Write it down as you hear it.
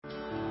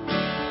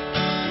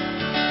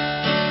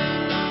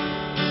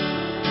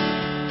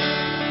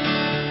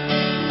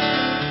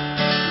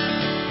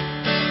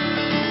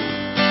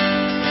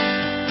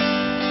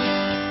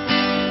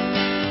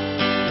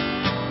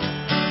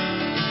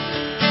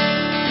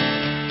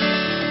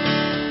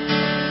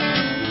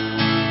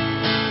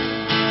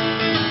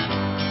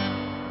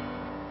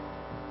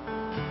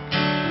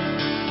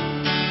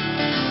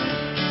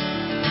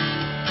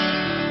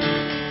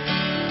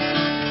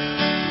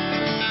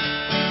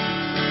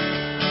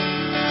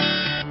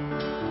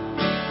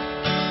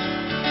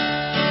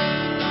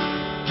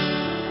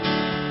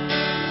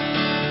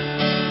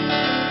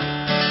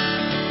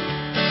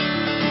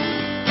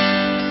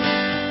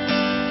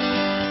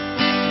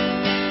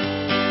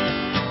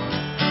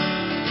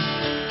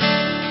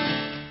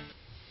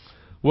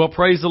Well,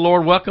 praise the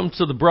Lord. Welcome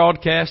to the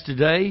broadcast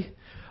today.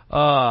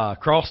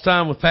 Cross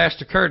Time with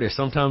Pastor Curtis.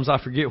 Sometimes I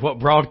forget what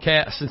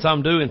broadcast, since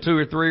I'm doing 2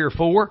 or 3 or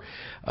 4.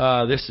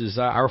 This is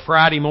our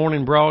Friday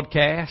morning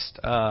broadcast,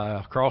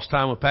 Cross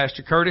Time with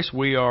Pastor Curtis.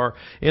 We are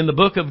in the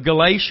book of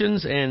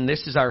Galatians, and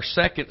this is our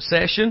second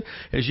session.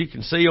 As you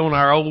can see on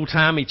our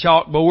old-timey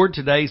chalkboard,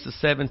 today's the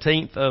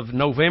 17th of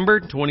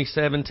November,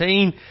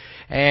 2017.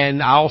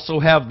 And I also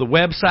have the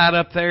website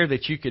up there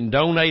that you can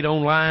donate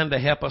online to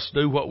help us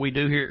do what we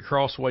do here at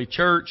CrossWay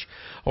Church,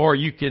 or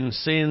you can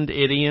send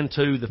it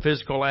into the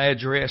physical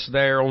address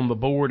there on the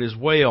board as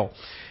well.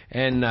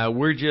 And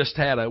we just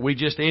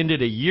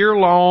ended a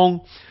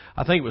year-long,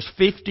 I think it was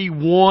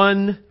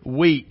 51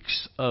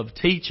 weeks of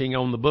teaching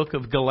on the book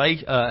of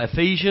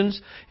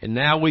Ephesians, and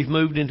now we've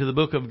moved into the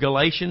book of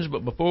Galatians.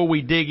 But before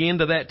we dig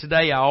into that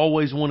today, I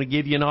always want to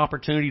give you an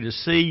opportunity to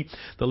see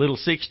the little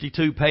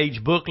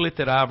 62-page booklet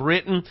that I've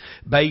written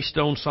based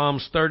on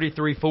Psalms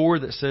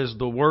 33:4 that says,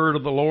 "The word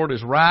of the Lord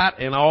is right,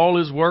 and all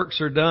His works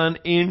are done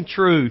in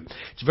truth."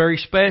 It's very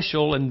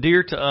special and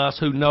dear to us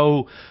who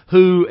know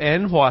who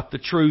and what the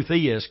truth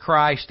is,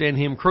 Christ and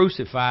Him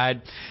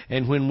crucified.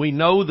 And when we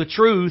know the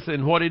truth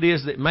and what it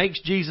is that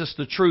makes Jesus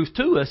the truth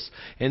to us,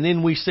 and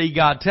then we see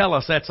God tell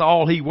us that's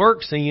all He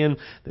works in,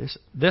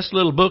 this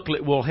little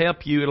booklet will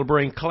help you. It'll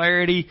bring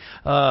clarity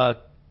to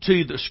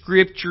the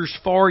Scriptures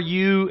for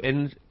you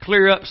and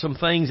clear up some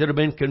things that have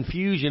been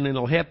confusion, and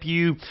it'll help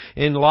you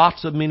in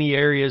many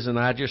areas. And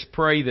I just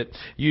pray that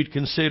you'd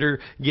consider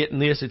getting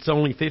this. It's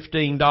only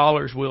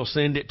 $15. We'll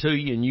send it to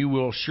you, and you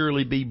will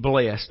surely be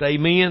blessed.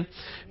 Amen.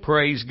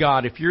 Praise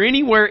God. If you're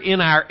anywhere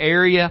in our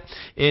area,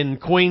 in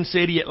Queen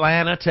City,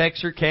 Atlanta,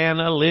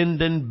 Texarkana,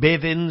 Linden,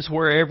 Bivens,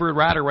 wherever,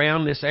 right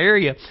around this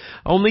area,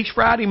 on these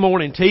Friday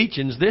morning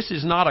teachings, this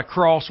is not a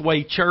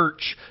CrossWay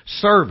Church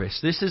service.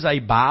 This is a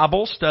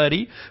Bible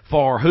study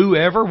for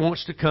whoever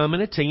wants to come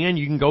and attend.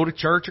 You can go to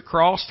church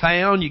across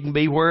town. You can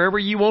be wherever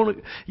you want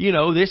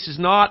to. This is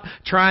not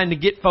trying to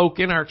get folk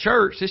in our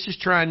church. This is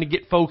trying to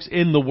get folks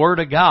in the Word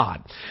of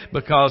God,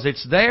 because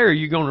it's there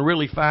you're going to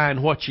really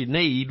find what you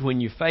need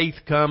when your faith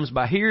comes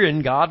by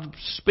hearing God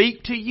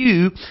speak to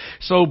you.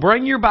 So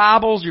bring your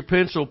Bibles, your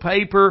pencil,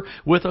 paper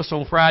with us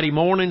on Friday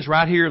mornings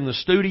right here in the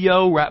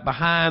studio, right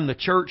behind the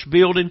church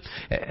building,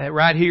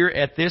 right here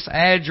at this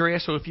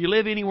address. So if you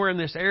live anywhere in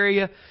this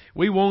area,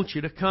 we want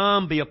you to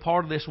come be a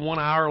part of this 1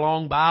 hour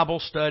long Bible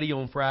study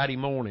on Friday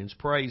mornings.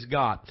 Praise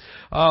God.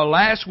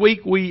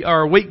 Week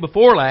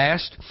before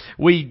last,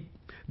 we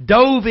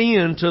dove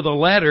into the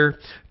letter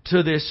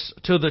to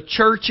the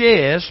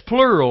churches,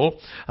 plural,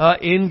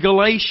 in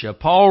Galatia.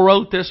 Paul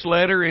wrote this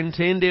letter,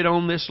 intended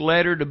on this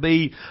letter to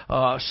be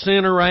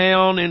sent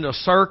around in a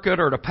circuit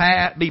or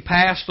to be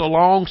passed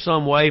along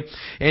some way.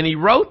 And he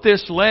wrote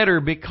this letter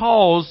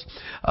because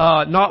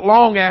not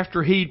long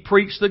after he'd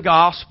preached the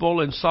gospel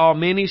and saw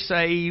many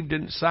saved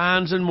and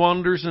signs and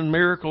wonders and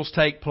miracles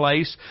take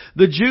place,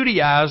 the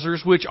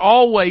Judaizers, which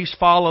always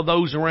follow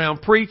those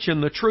around preaching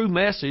the true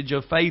message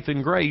of faith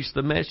and grace,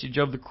 the message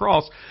of the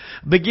cross,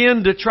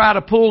 began to try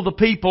to pull the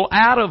people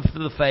out of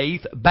the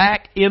faith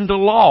back into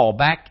law,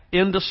 back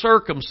into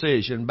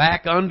circumcision,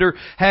 back under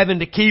having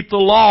to keep the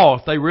law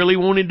if they really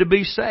wanted to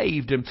be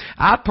saved. And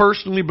I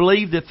personally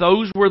believe that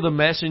those were the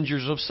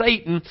messengers of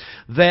Satan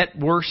that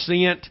were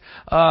sent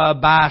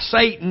by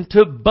Satan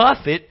to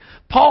buffet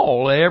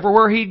Paul.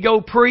 Everywhere he'd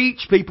go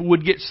preach, people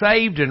would get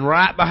saved, and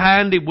right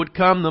behind him would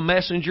come the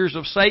messengers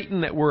of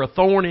Satan that were a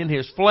thorn in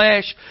his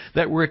flesh,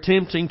 that were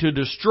attempting to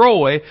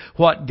destroy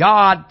what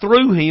God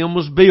through him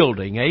was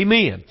building.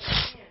 Amen.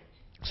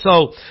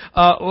 So,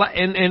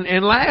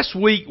 and last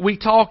week we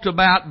talked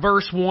about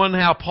verse 1,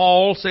 how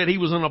Paul said he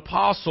was an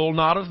apostle,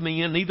 not of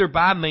men, neither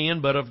by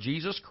man, but of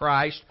Jesus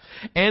Christ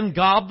and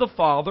God the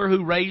Father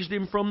who raised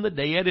Him from the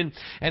dead, and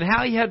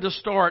how he had to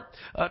start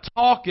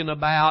talking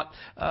about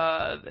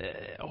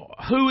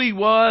who he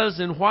was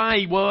and why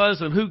he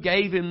was and who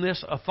gave him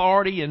this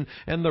authority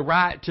and the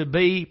right to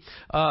be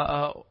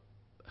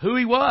who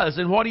he was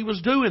and what he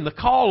was doing, the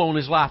call on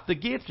his life, the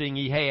gifting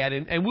he had.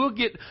 And we'll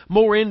get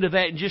more into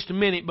that in just a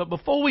minute. But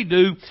before we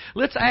do,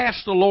 let's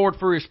ask the Lord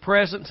for His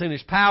presence and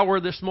His power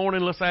this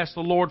morning. Let's ask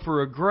the Lord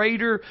for a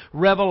greater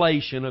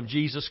revelation of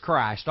Jesus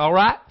Christ. All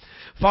right?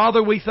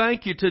 Father, we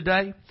thank You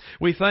today.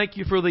 We thank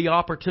You for the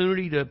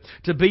opportunity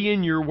to be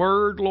in Your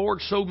Word,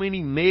 Lord. So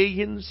many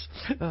millions,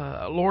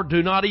 Lord,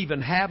 do not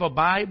even have a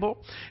Bible.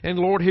 And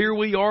Lord, here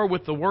we are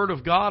with the Word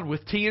of God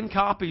with 10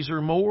 copies or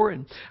more.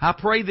 And I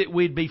pray that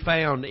we'd be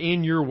found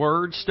in Your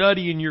Word,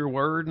 studying Your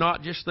Word,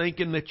 not just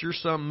thinking that You're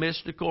some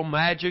mystical,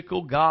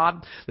 magical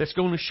God that's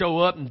going to show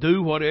up and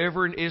do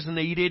whatever is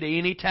needed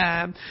any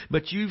time.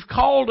 But You've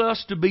called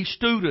us to be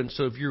students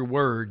of Your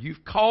Word.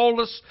 You've called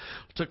us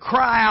to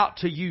cry out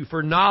to You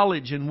for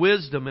knowledge and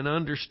wisdom and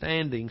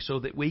understanding, so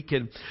that we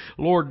can,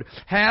 Lord,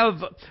 have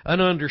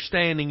an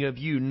understanding of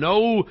You,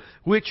 know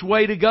which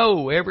way to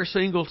go every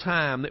single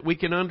time, that we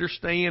can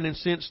understand and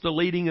sense the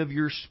leading of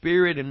Your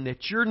Spirit, and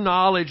that Your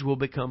knowledge will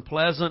become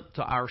pleasant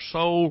to our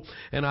soul soul.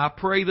 And I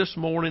pray this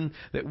morning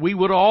that we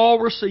would all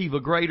receive a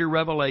greater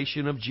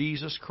revelation of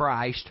Jesus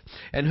Christ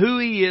and who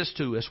He is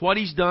to us, what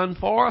He's done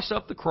for us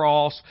up the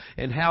cross,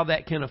 and how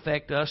that can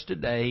affect us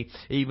today,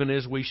 even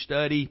as we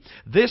study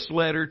this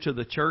letter to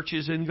the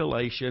churches in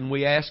Galatians.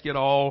 We ask it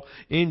all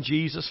in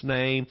Jesus'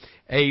 name.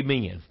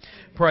 Amen.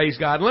 Praise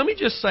God. Let me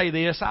just say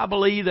this. I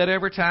believe that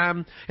every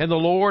time, and the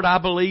Lord, I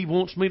believe,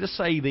 wants me to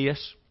say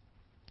this,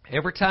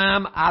 every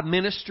time I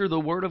minister the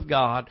Word of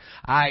God,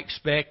 I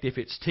expect, if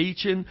it's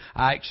teaching,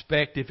 I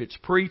expect if it's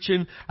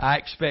preaching, I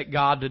expect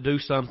God to do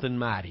something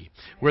mighty.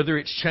 Whether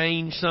it's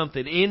changed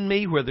something in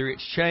me, whether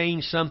it's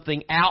changed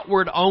something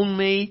outward on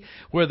me,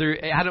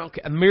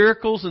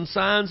 miracles and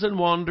signs and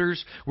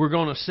wonders we're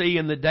going to see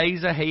in the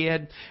days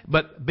ahead,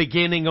 but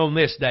beginning on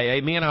this day.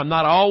 Amen. I'm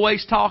not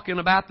always talking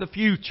about the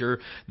future.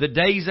 The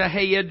days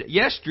ahead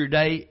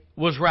yesterday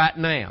was right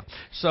now.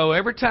 So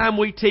every time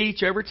we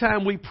teach, every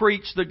time we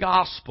preach the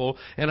gospel,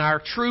 and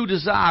our true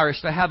desire is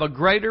to have a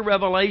greater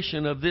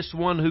revelation of this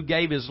one who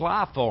gave His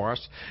life for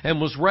us and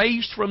was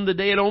raised from the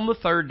dead on the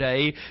third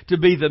day to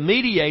be the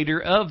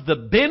mediator of the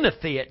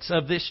benefits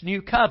of this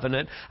new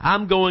covenant,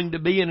 I'm going to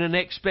be in an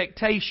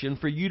expectation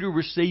for you to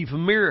receive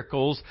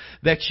miracles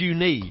that you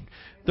need.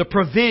 The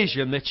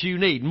provision that you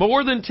need.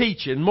 More than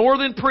teaching, more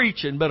than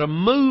preaching, but a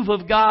move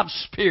of God's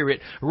Spirit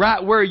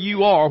right where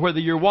you are, whether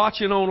you're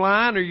watching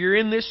online or you're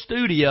in this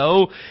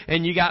studio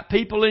and you got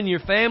people in your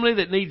family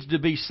that needs to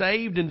be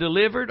saved and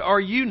delivered, or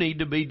you need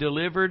to be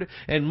delivered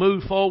and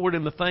move forward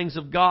in the things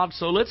of God.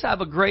 So let's have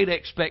a great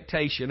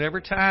expectation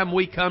every time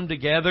we come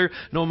together,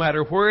 no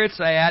matter where it's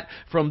at,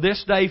 from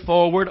this day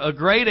forward, a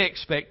great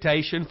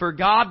expectation for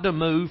God to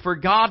move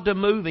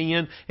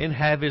in and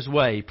have His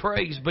way.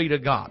 Praise be to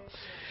God.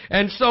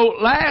 And so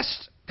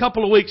last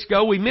couple of weeks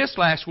ago, we missed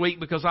last week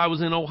because I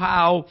was in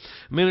Ohio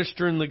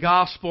ministering the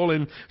gospel.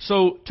 And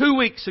so 2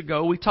 weeks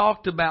ago, we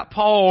talked about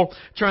Paul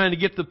trying to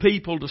get the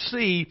people to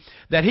see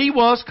that he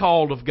was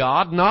called of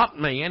God, not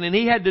man. And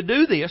he had to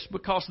do this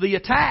because the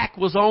attack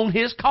was on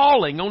his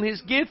calling, on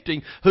his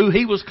gifting, who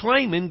he was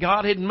claiming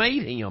God had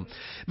made him.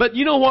 But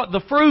you know what?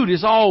 The fruit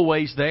is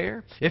always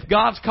there. If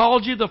God's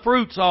called you, the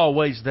fruit's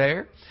always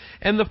there.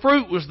 And the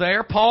fruit was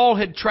there. Paul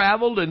had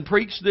traveled and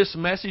preached this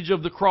message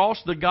of the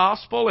cross, the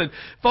gospel, and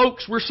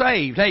folks were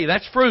saved. Hey,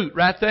 that's fruit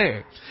right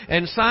there.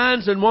 And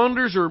signs and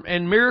wonders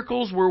and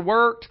miracles were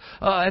worked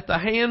at the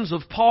hands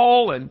of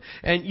Paul.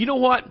 And you know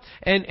what?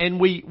 And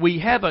we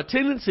have a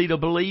tendency to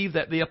believe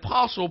that the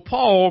Apostle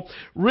Paul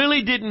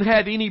really didn't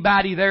have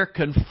anybody there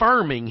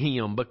confirming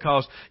him,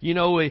 because he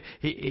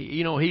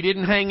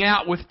didn't hang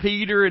out with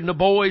Peter and the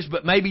boys,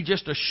 but maybe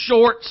just a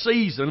short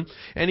season,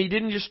 and he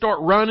didn't just start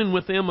running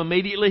with them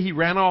immediately. He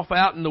ran off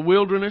out in the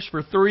wilderness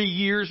for 3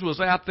 years, was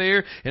out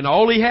there, and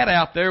all he had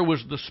out there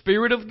was the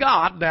Spirit of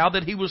God now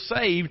that he was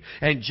saved,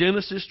 and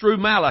Genesis through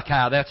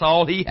Malachi. That's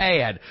all he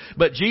had.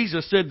 But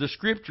Jesus said the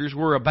Scriptures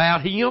were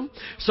about him,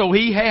 so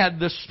he had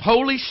the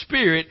Holy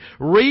Spirit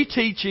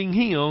reteaching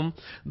him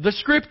the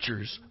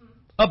Scriptures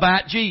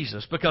about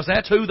Jesus, because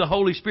that's who the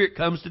Holy Spirit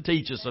comes to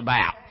teach us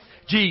about.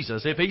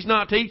 Jesus. If He's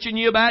not teaching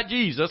you about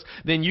Jesus,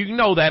 then you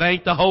know that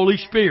ain't the Holy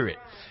Spirit.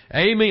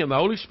 Amen. The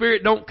Holy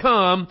Spirit don't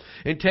come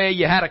and tell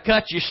you how to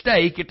cut your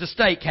steak at the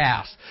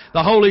steakhouse.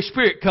 The Holy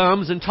Spirit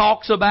comes and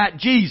talks about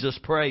Jesus,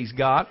 praise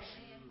God.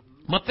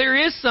 But there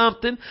is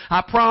something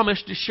I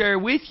promised to share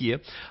with you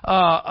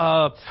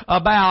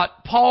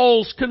about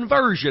Paul's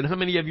conversion. How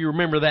many of you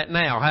remember that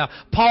now? How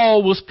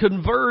Paul was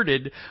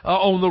converted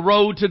on the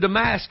road to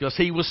Damascus.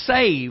 He was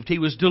saved. He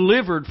was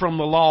delivered from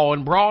the law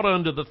and brought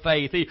unto the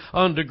faith,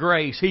 unto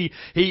grace.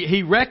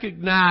 He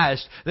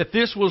recognized that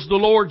this was the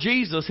Lord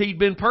Jesus he'd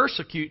been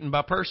persecuting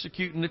by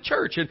persecuting the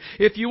church. And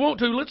if you want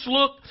to, let's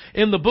look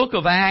in the book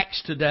of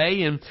Acts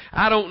today. And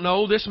I don't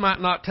know, this might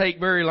not take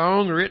very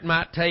long, or it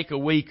might take a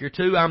week or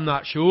two. I'm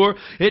not sure.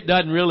 It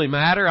doesn't really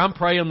matter. I'm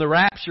praying the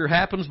rapture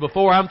happens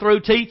before I'm through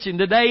teaching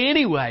today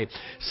anyway.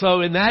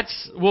 So, and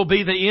will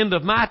be the end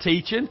of my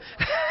teaching.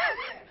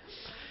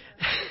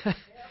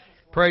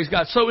 Praise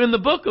God. So in the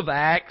book of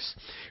Acts,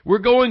 we're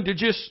going to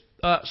just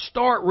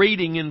start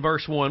reading in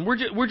verse 1.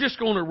 We're just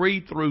going to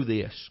read through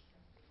this.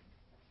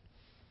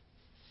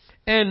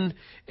 And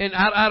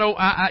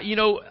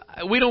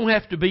we don't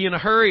have to be in a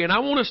hurry. And I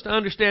want us to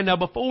understand now,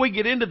 before we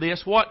get into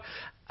this, what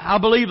I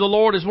believe the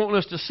Lord is wanting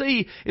us to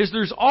see is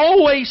there's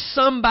always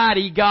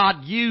somebody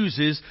God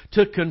uses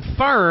to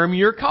confirm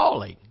your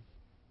calling.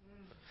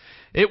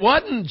 It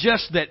wasn't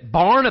just that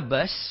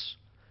Barnabas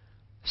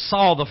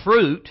saw the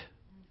fruit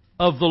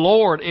of the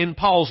Lord in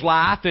Paul's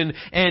life, and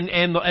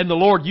the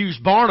Lord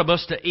used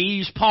Barnabas to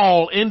ease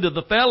Paul into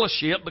the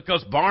fellowship,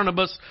 because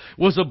Barnabas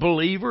was a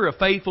believer, a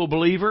faithful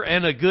believer,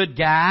 and a good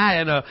guy,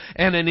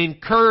 and an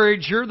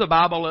encourager. The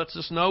Bible lets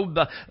us know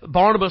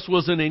Barnabas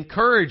was an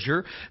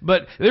encourager,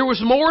 but there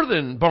was more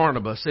than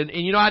Barnabas. And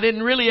I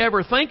didn't really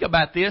ever think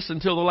about this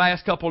until the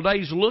last couple of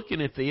days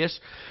looking at this,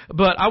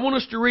 but I want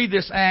us to read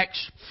this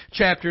Acts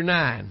chapter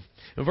 9.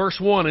 Verse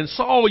 1, and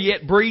Saul,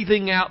 yet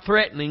breathing out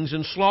threatenings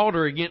and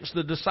slaughter against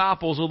the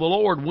disciples of the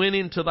Lord, went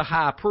into the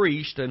high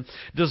priest and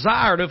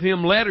desired of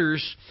him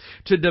letters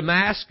to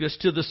Damascus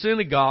to the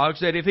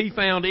synagogues, that if he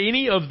found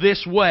any of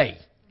this way,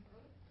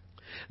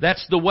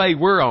 that's the way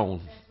we're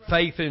on,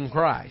 faith in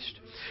Christ,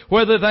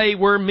 whether they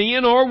were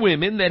men or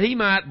women, that he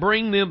might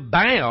bring them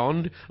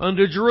bound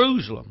unto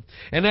Jerusalem.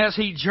 And as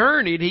he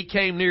journeyed, he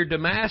came near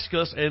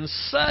Damascus, and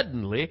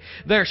suddenly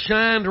there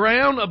shined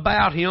round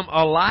about him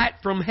a light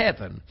from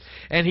heaven.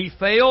 And he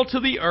fell to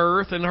the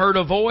earth, and heard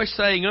a voice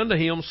saying unto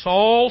him,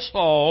 Saul,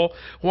 Saul,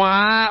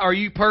 why are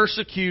you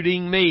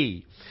persecuting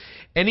me?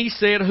 And he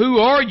said, Who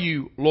are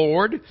you,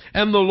 Lord?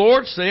 And the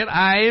Lord said,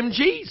 I am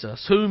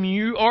Jesus, whom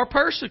you are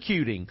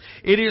persecuting.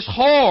 It is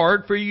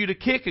hard for you to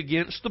kick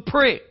against the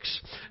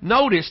pricks.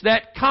 Notice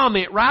that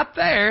comment right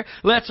there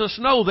lets us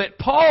know that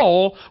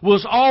Paul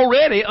was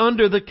already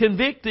under the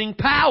convicting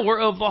power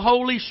of the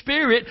Holy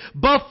Spirit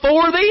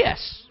before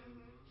this.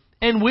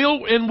 And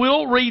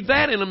we'll read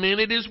that in a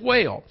minute as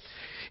well.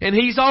 And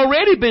he's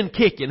already been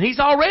kicking. He's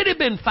already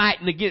been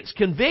fighting against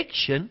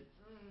conviction.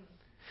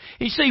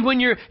 You see,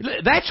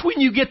 that's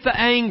when you get the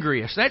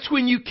angriest. That's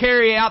when you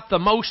carry out the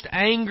most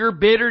anger,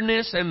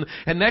 bitterness, and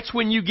that's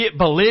when you get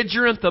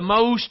belligerent the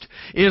most,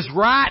 is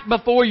right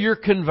before your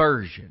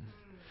conversion.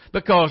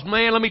 Because,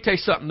 man, let me tell you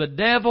something. The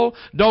devil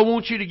don't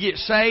want you to get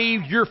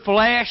saved. Your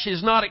flesh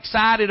is not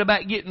excited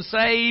about getting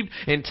saved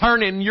and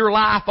turning your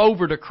life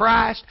over to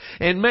Christ.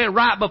 And, man,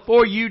 right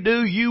before you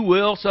do, you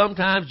will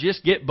sometimes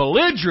just get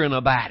belligerent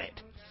about it.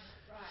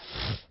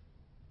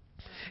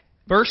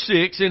 Verse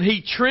 6, and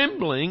he,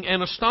 trembling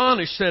and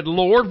astonished, said,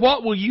 Lord,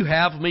 what will you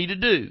have me to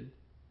do?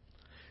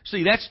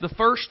 See, that's the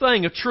first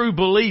thing a true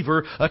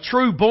believer, a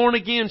true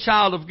born-again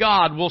child of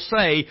God will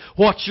say,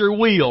 what's your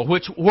will?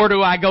 Where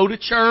do I go to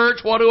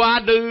church? What do I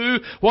do?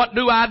 What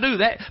do I do?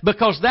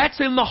 Because that's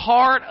in the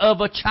heart of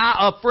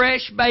a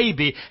fresh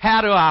baby.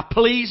 How do I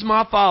please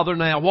my Father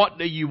now? What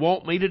do you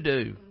want me to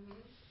do?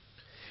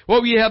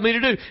 What will you have me to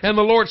do? And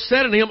the Lord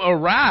said unto him,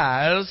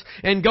 Arise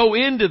and go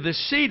into the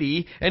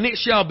city, and it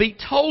shall be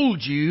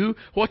told you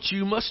what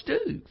you must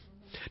do.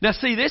 Now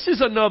see, this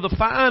is another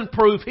fine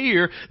proof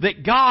here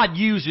that God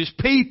uses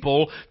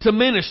people to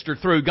minister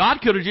through. God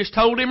could have just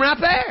told him right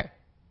there.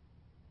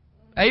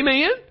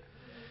 Amen?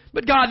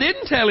 But God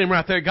didn't tell him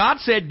right there. God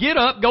said, get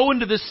up, go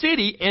into the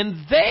city,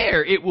 and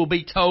there it will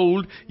be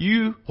told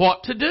you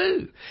what to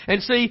do.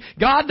 And see,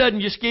 God doesn't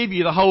just give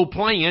you the whole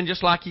plan,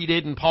 just like He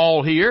did in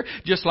Paul here,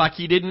 just like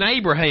He did in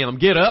Abraham.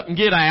 Get up and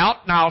get out,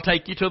 and I'll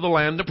take you to the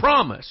land of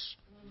promise.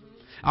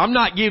 I'm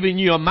not giving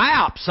you a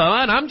map,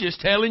 son. I'm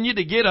just telling you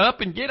to get up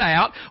and get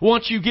out.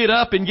 Once you get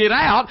up and get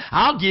out,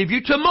 I'll give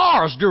you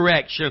tomorrow's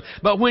direction.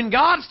 But when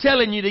God's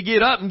telling you to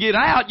get up and get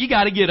out, you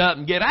got to get up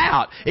and get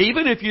out.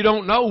 Even if you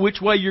don't know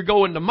which way you're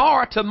going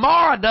tomorrow,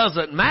 tomorrow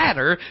doesn't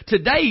matter.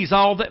 Today's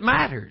all that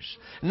matters.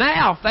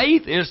 Now,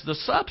 faith is the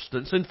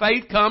substance, and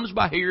faith comes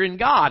by hearing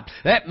God.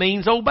 That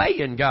means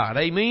obeying God.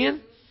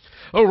 Amen?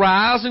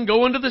 Arise and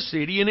go into the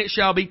city, and it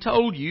shall be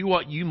told you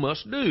what you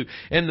must do.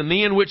 And the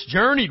men which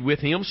journeyed with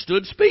him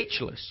stood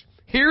speechless,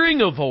 hearing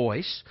a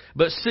voice,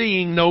 but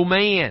seeing no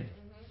man.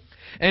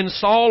 And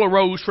Saul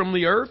arose from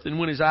the earth, and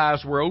when his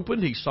eyes were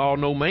opened, he saw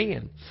no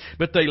man.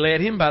 But they led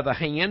him by the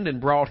hand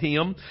and brought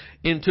him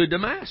into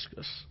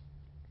Damascus.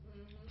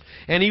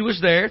 And he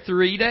was there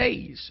 3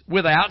 days,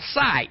 without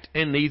sight,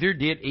 and neither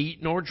did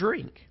eat nor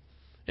drink.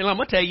 And I'm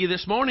going to tell you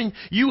this morning,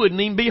 you wouldn't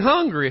even be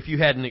hungry if you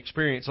had an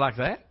experience like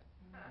that.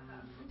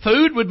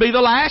 Food would be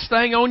the last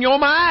thing on your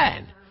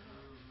mind.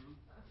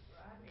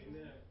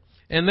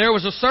 And there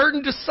was a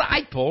certain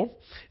disciple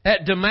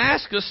at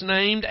Damascus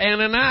named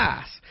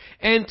Ananias.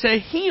 And to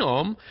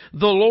him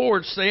the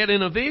Lord said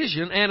in a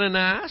vision,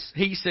 Ananias,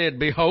 he said,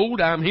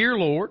 Behold, I'm here,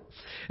 Lord.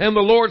 And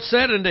the Lord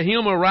said unto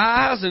him,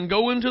 Arise and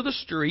go into the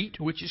street,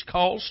 which is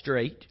called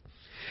Straight,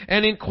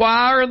 and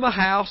inquire in the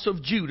house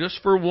of Judas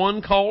for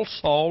one called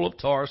Saul of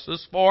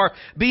Tarsus, for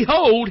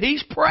behold,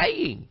 he's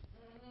praying.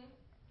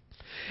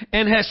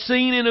 And has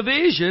seen in a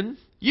vision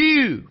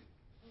you,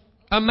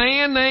 a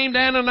man named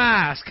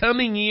Ananias,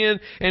 coming in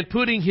and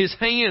putting his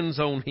hands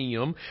on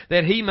him,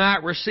 that he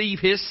might receive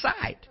his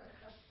sight.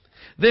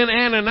 Then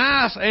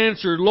Ananias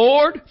answered,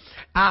 Lord,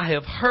 I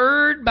have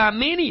heard by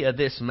many of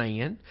this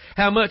man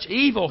how much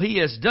evil he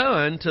has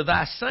done to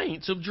thy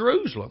saints of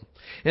Jerusalem.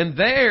 And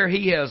there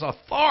he has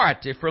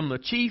authority from the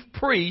chief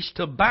priest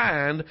to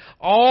bind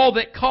all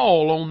that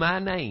call on thy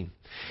name.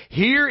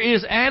 Here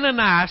is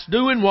Ananias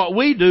doing what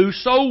we do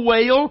so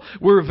well.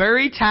 We're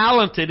very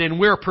talented and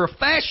we're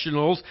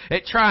professionals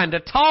at trying to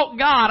talk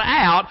God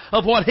out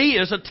of what He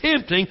is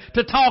attempting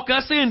to talk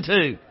us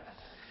into.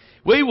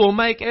 We will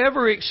make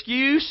every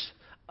excuse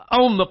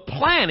on the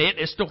planet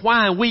as to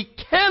why we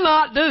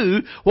cannot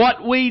do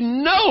what we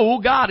know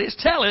God is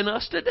telling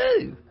us to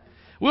do.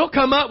 We'll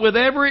come up with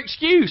every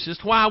excuse as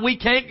to why we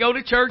can't go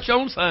to church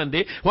on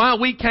Sunday, why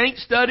we can't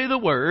study the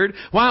Word,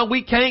 why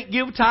we can't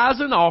give tithes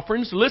and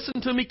offerings.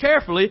 Listen to me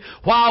carefully.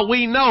 While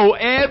we know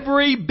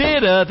every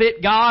bit of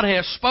it God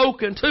has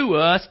spoken to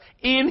us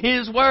in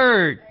His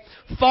Word.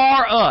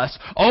 for us.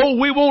 Oh,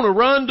 we want to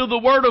run to the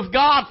Word of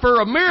God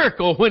for a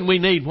miracle when we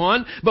need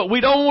one, but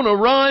we don't want to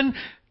run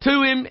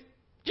to Him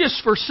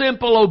just for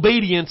simple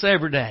obedience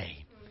every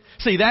day.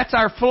 See, that's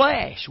our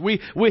flesh. We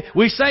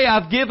say,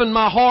 I've given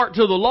my heart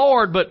to the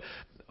Lord, but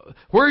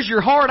where's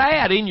your heart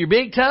at? In your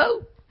big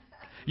toe?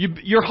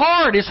 Your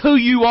heart is who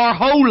you are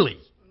wholly.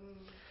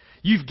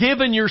 You've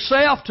given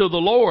yourself to the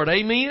Lord.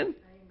 Amen?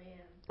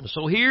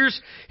 So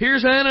here's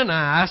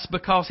Ananias,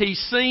 because he's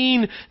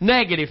seen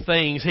negative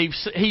things.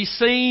 He's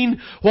seen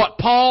what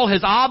Paul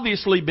has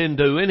obviously been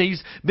doing.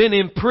 He's been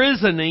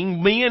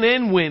imprisoning men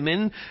and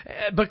women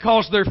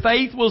because their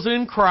faith was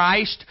in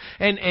Christ,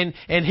 and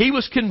he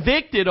was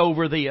convicted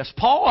over this.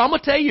 Paul, I'm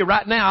going to tell you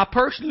right now, I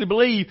personally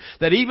believe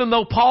that even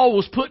though Paul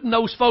was putting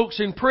those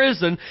folks in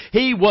prison,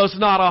 he was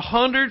not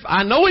 100%,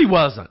 I know he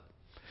wasn't.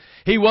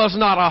 He was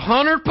not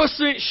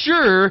 100%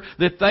 sure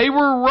that they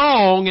were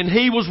wrong and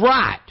he was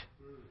right.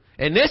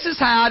 And this is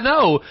how I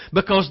know,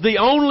 because the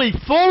only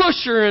full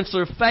assurance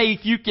of faith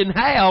you can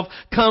have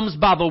comes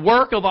by the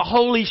work of the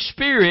Holy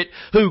Spirit,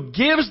 who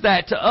gives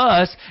that to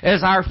us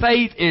as our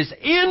faith is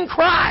in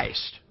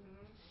Christ.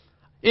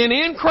 And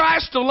in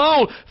Christ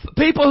alone,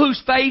 people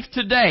whose faith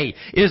today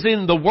is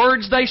in the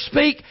words they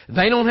speak,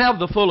 they don't have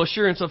the full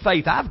assurance of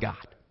faith I've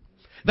got.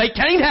 They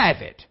can't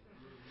have it.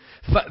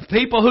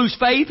 People whose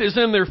faith is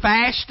in their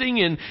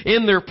fasting and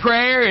in their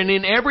prayer and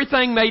in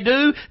everything they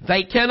do,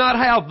 they cannot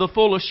have the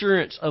full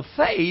assurance of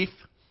faith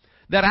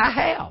that I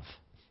have.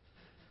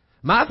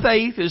 My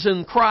faith is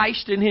in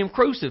Christ and Him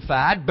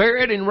crucified,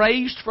 buried and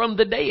raised from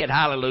the dead.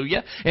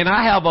 Hallelujah. And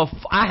I have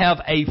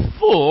a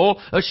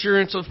full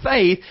assurance of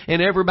faith,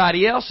 and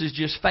everybody else is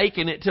just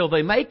faking it till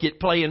they make it,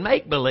 playing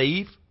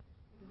make-believe,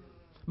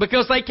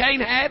 because they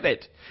can't have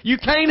it. You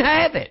can't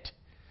have it.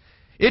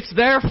 It's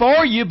there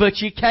for you, but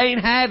you can't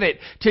have it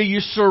till you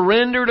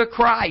surrender to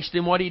Christ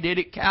and what He did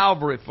at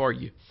Calvary for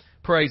you.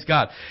 Praise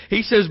God.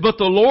 He says, but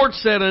the Lord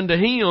said unto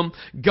him,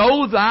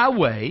 go thy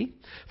way,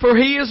 for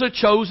he is a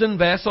chosen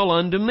vessel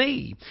unto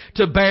me,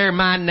 to bear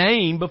my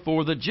name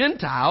before the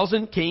Gentiles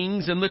and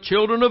kings and the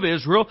children of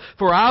Israel,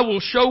 for I will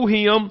show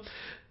him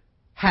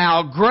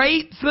how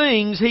great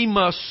things he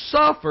must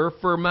suffer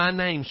for my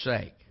name's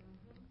sake.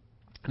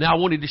 Now, I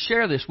wanted to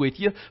share this with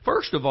you,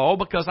 first of all,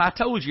 because I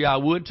told you I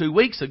would 2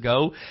 weeks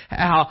ago,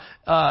 how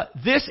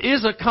this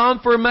is a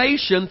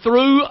confirmation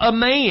through a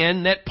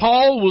man that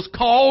Paul was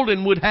called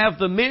and would have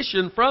the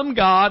mission from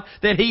God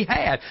that he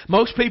had.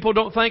 Most people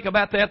don't think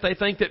about that. They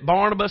think that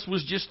Barnabas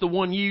was just the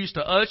one used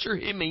to usher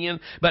him in.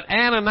 But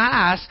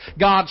Ananias,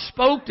 God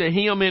spoke to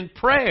him in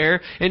prayer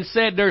and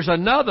said, there's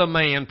another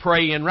man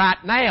praying right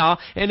now,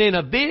 and in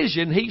a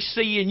vision, he's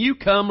seeing you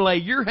come lay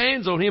your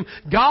hands on him.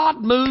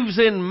 God moves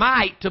in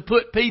might to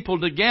put people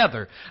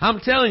together. I'm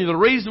telling you, the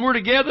reason we're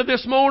together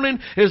this morning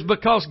is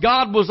because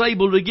God was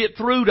able to get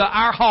through to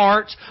our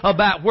hearts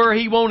about where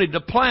He wanted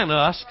to plant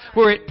us,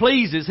 where it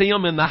pleases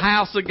Him in the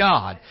house of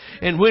God.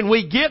 And when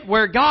we get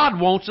where God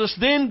wants us,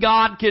 then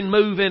God can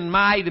move in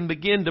might and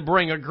begin to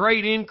bring a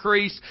great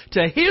increase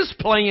to His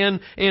plan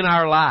in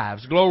our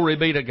lives. Glory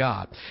be to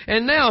God.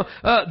 And now,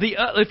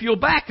 if you'll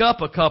back up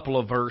a couple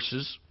of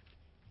verses,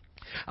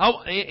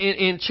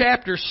 in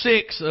chapter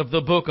 6 of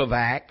the book of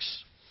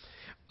Acts,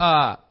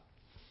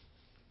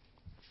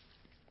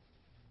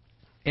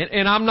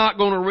 and I'm not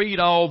going to read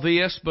all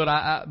this, but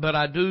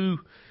I do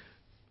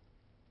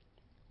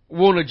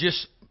want to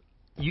just,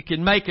 you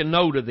can make a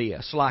note of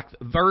this, like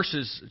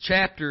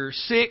chapter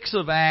 6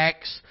 of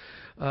Acts,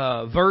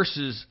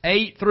 verses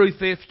 8 through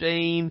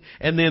 15,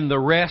 and then the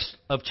rest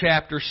of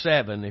chapter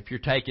 7, if you're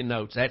taking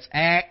notes. That's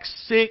Acts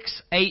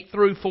 6, 8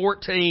 through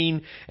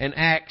 14, and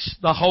Acts,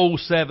 the whole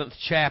 7th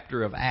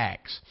chapter of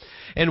Acts.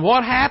 And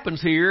what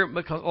happens here,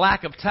 because of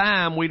lack of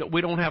time, we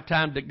don't have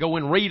time to go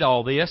and read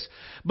all this,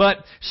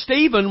 but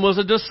Stephen was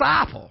a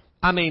disciple.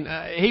 I mean,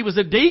 he was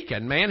a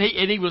deacon, man.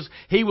 He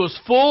was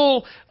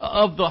full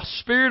of the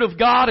Spirit of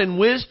God and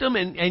wisdom,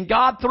 and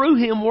God through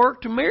him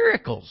worked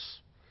miracles.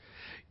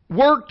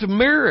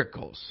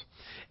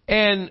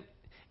 And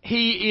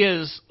he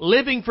is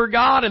living for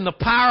God, and the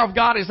power of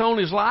God is on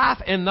his life,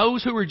 and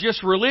those who are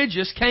just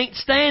religious can't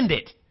stand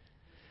it.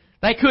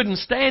 They couldn't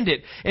stand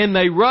it, and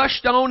they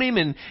rushed on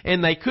him,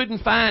 and they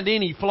couldn't find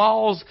any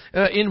flaws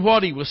in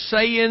what he was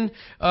saying.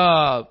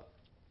 I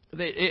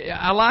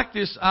like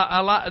this.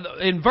 I like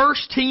in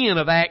verse 10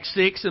 of Acts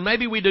 6, and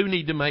maybe we do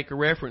need to make a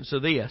reference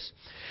to this.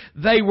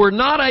 They were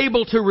not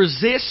able to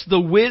resist the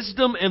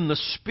wisdom and the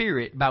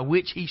Spirit by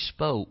which he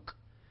spoke.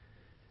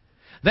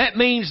 That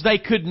means they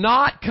could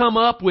not come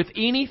up with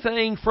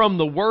anything from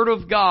the Word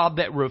of God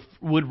that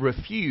would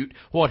refute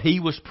what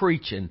he was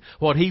preaching,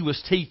 what he was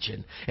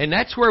teaching. And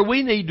that's where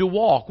we need to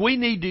walk. We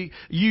need to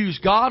use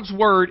God's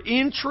Word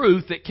in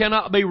truth that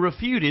cannot be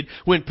refuted.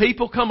 When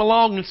people come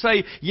along and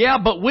say, yeah,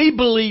 but we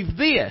believe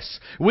this,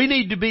 we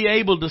need to be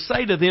able to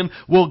say to them,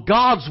 well,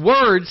 God's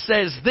Word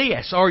says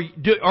this. Are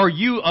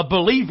you a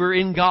believer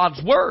in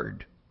God's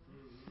Word?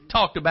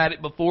 Talked about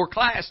it before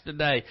class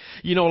today.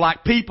 You know,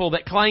 like people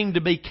that claim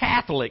to be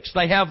Catholics.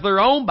 They have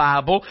their own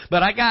Bible,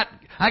 but I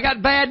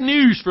got bad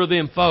news for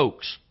them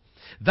folks.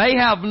 They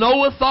have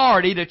no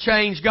authority to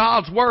change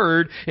God's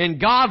Word, and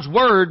God's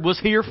Word was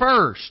here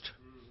first.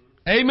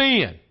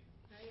 Amen.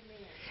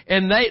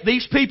 And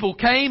these people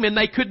came and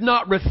they could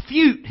not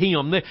refute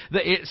Him.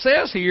 It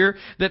says here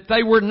that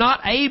they were not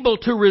able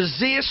to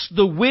resist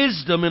the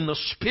wisdom and the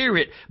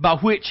Spirit by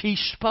which He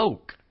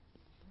spoke.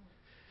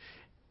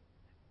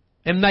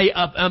 And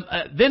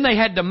then they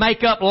had to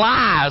make up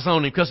lies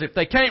on Him, because if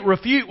they can't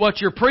refute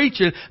what you're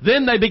preaching,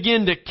 then they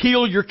begin to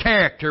kill your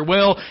character.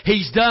 Well,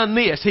 he's done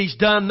this, he's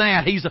done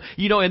that,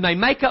 and they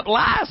make up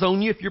lies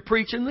on you if you're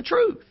preaching the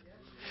truth.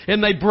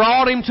 And they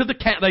brought him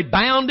they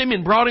bound him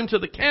and brought him to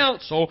the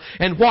council.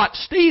 And what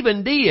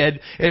Stephen did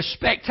is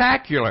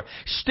spectacular.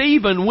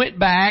 Stephen went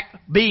back,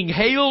 being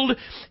held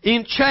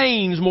in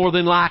chains more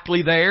than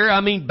likely there.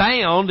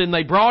 Bound, and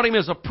they brought him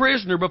as a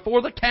prisoner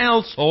before the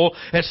council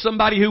as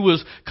somebody who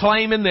was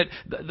claiming that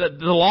the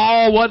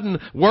law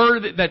wasn't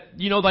worthy, that,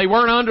 they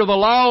weren't under the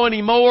law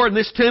anymore and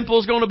this temple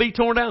is going to be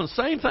torn down. The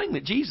same thing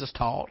that Jesus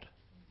taught.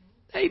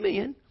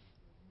 Amen.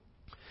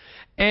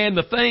 And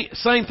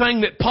same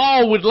thing that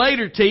Paul would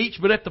later teach,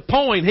 but at the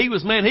point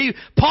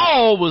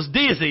Paul was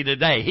dizzy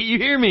today. You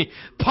hear me?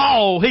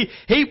 Paul,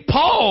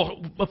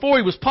 before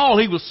he was Paul,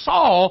 he was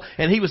Saul,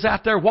 and he was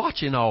out there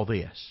watching all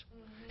this.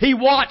 He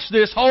watched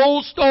this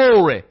whole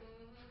story.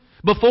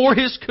 Before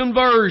his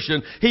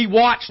conversion, he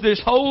watched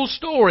this whole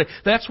story.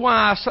 That's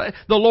why I say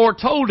the Lord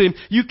told him,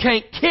 you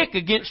can't kick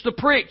against the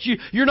pricks.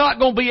 You're not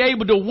going to be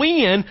able to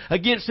win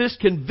against this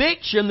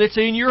conviction that's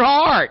in your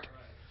heart.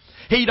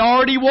 He'd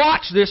already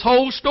watched this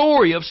whole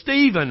story of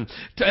Stephen.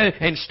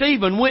 And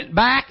Stephen went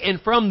back and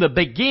from the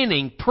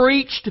beginning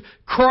preached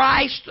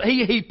Christ.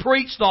 He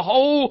preached the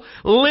whole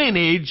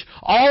lineage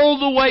all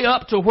the way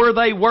up to where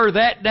they were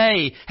that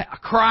day.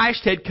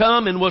 Christ had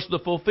come and was the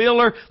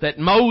fulfiller that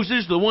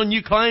Moses, the one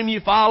you claim you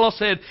follow,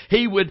 said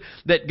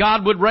that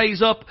God would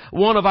raise up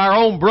one of our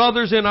own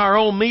brothers in our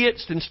own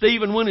midst. And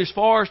Stephen went as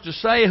far as to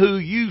say, who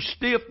you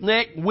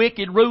stiff-necked,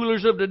 wicked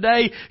rulers of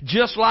today,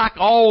 just like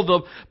all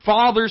the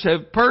fathers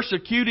have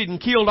persecuted and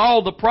killed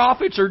all the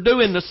prophets, are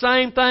doing the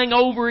same thing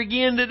over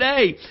again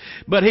today.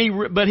 But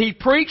he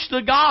preached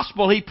the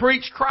gospel. He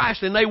preached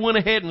Christ, and they went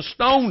ahead and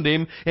stoned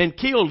him and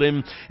killed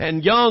him.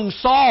 And young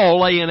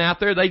Saul laying out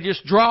there, they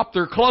just dropped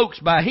their cloaks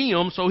by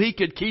him so he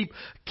could keep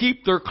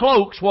their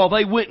cloaks while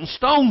they went and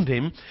stoned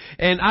him.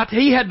 And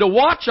he had to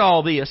watch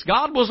all this.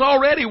 God was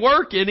already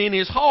working in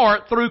his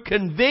heart through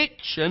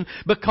conviction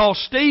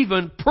because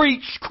Stephen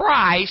preached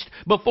Christ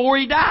before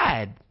he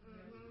died.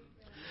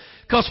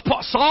 Because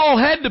Saul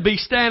had to be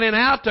standing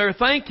out there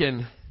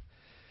thinking,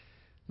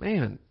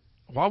 man,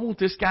 why won't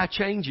this guy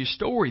change his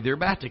story? They're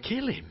about to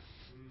kill him.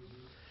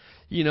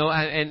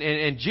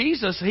 And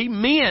Jesus, He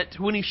meant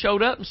when He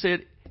showed up and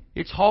said,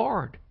 it's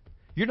hard.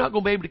 You're not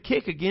going to be able to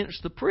kick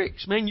against the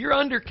pricks. Man, you're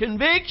under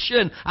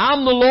conviction.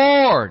 I'm the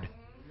Lord.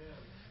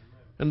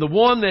 And the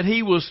one that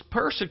He was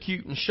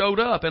persecuting showed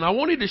up. And I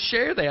wanted to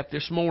share that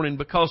this morning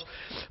because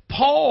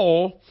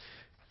Paul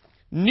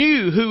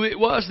knew who it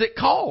was that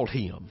called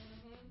him.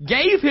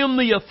 Gave him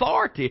the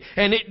authority.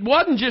 And it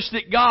wasn't just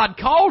that God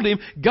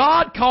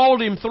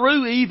called him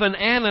through even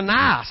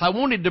Ananias. I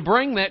wanted to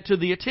bring that to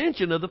the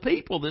attention of the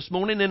people this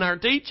morning in our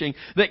teaching,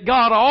 that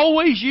God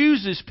always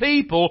uses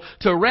people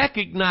to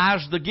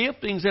recognize the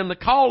giftings and the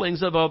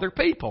callings of other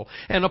people.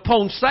 And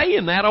upon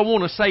saying that, I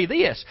want to say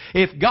this.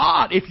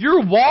 If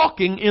you're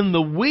walking in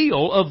the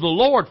will of the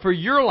Lord for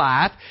your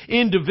life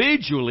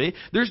individually,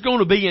 there's going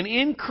to be an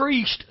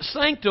increased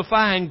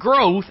sanctifying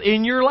growth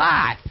in your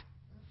life.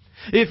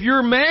 If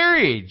your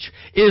marriage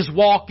is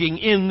walking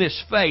in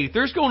this faith,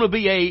 there's going to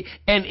be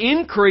an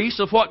increase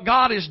of what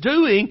God is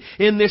doing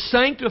in this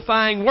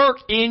sanctifying work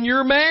in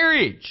your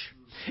marriage.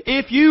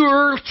 If you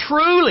are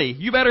truly,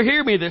 you better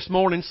hear me this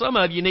morning, some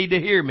of you need to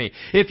hear me.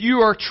 If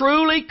you are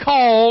truly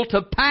called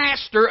to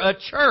pastor a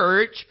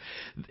church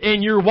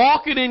and you're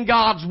walking in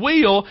God's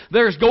will,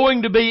 there's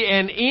going to be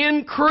an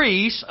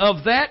increase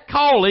of that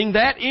calling,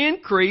 an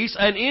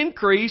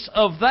increase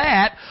of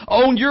that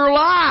on your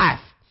life.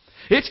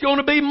 It's going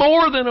to be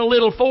more than a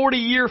little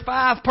 40-year,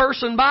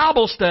 5-person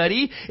Bible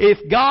study.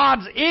 If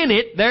God's in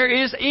it, there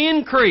is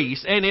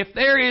increase. And if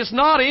there is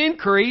not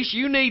increase,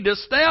 you need to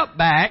step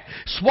back,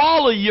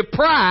 swallow your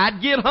pride,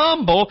 get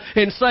humble,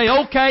 and say,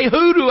 okay,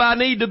 who do I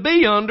need to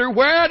be under?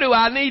 Where do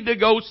I need to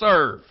go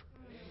serve?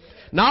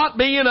 Not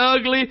being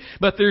ugly,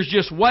 but there's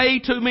just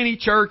way too many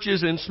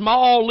churches in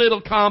small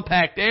little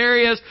compact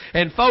areas,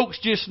 and folks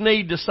just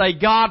need to say,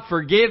 God,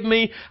 forgive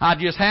me. I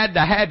just had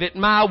to have it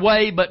my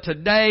way, but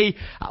today,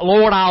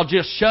 Lord, I'll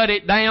just shut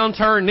it down,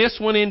 turn this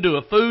one into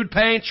a food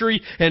pantry,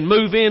 and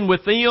move in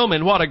with them,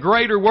 and what a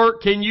greater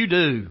work can you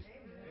do?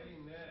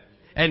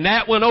 And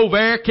that one over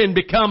there can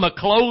become a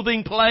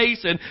clothing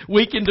place, and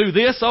we can do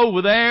this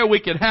over there. We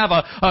can have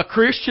a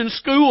Christian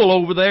school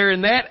over there,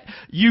 and that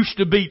used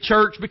to be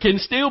church, but can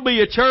still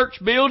be a church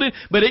building,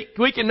 but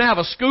we can have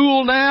a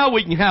school now.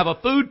 We can have a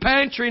food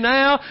pantry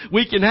now.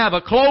 We can have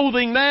a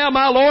clothing now.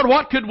 My Lord,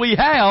 what could we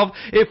have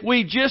if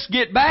we just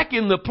get back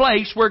in the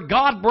place where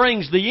God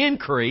brings the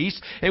increase,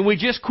 and we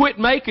just quit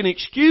making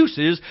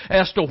excuses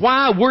as to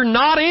why we're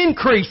not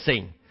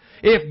increasing?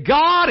 If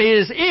God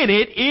is in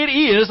it,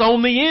 it is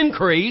on the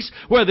increase,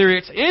 whether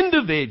it's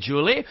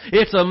individually,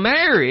 it's a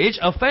marriage,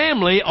 a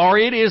family, or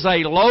it is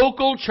a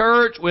local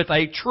church with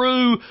a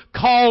true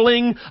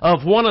calling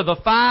of one of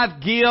the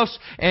 5 gifts,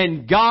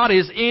 and God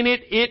is in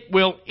it, it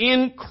will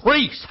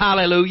increase.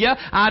 Hallelujah.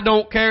 I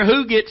don't care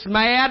who gets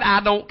mad.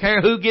 I don't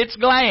care who gets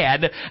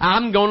glad.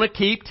 I'm going to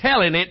keep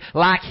telling it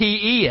like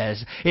He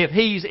is. If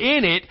He's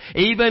in it,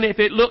 even if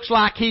it looks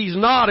like He's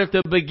not at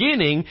the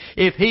beginning,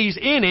 if He's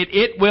in it,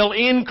 it will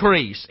increase.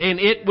 And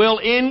it will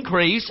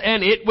increase,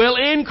 and it will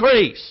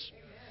increase.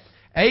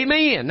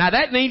 Amen. Now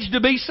that needs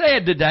to be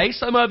said today.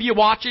 Some of you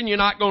watching, you're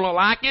not going to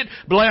like it.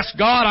 Bless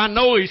God, I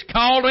know He's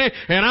called me,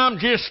 and I'm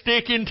just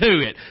sticking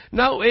to it.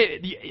 No,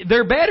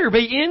 there better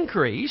be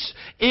increase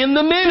in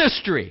the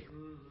ministry.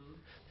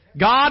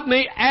 God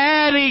may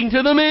adding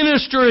to the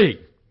ministry.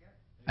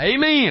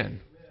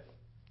 Amen.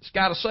 It's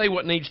got to say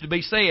what needs to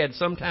be said.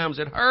 Sometimes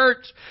it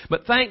hurts,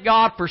 but thank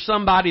God for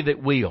somebody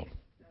that will.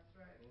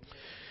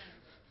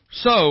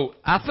 So,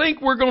 I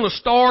think we're going to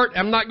start,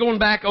 I'm not going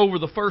back over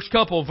the first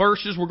couple of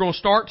verses. We're going to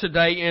start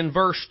today in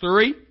verse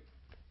 3.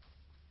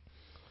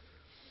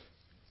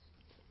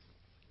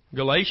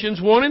 Galatians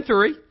 1 and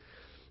 3.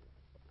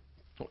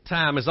 What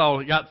time is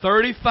all? Got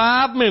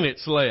 35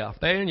 minutes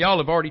left. And y'all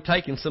have already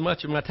taken so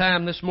much of my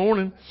time this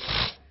morning.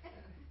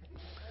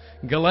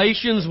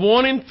 Galatians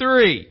 1 and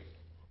 3.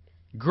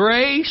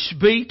 Grace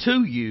be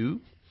to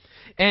you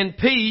and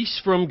peace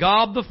from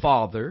God the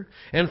Father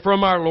and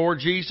from our Lord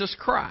Jesus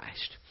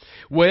Christ.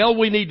 Well,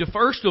 we need to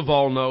first of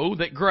all know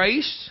that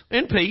grace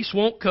and peace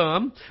won't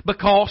come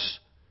because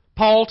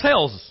Paul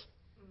tells us,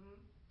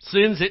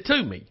 sends it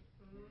to me.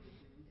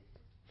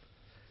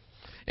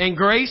 And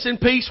grace and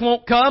peace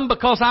won't come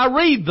because I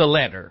read the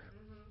letter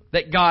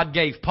that God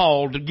gave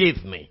Paul to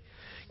give me.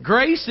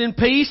 Grace and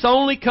peace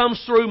only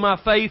comes through my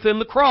faith in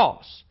the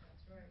cross.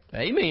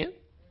 Amen.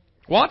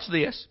 Watch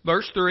this,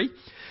 verse 3.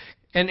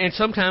 And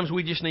sometimes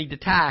we just need to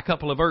tie a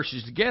couple of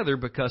verses together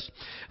because,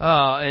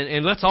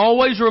 and let's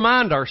always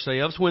remind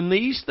ourselves, when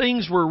these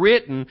things were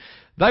written,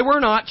 they were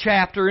not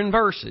chapter and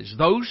verses.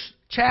 Those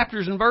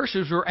chapters and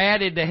verses were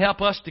added to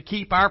help us to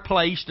keep our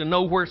place, to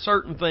know where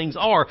certain things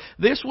are.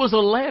 This was a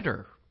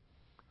letter.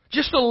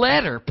 Just a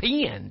letter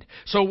penned.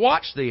 So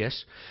watch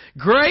this.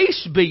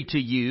 Grace be to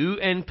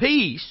you and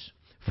peace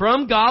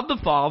from God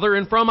the Father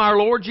and from our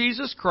Lord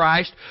Jesus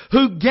Christ,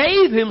 who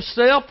gave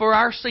Himself for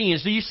our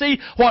sins. Do you see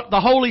what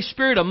the Holy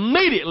Spirit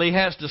immediately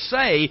has to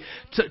say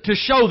to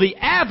show the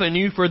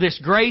avenue for this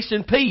grace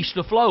and peace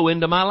to flow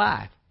into my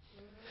life?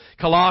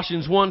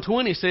 Colossians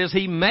 1:20 says,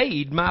 He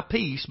made my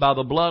peace by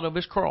the blood of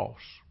His cross.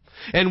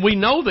 And we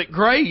know that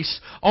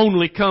grace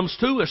only comes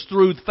to us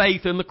through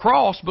faith in the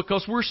cross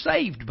because we're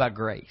saved by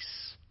grace.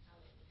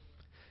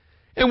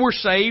 And we're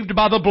saved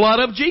by the blood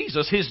of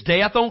Jesus, His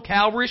death on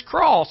Calvary's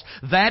cross.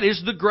 That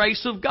is the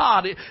grace of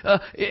God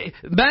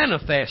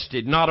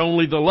manifested. Not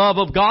only the love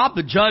of God,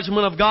 the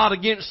judgment of God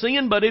against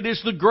sin, but it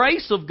is the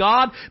grace of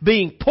God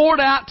being poured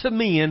out to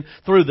men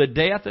through the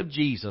death of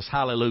Jesus.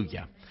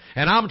 Hallelujah.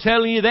 And I'm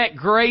telling you, that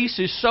grace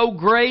is so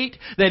great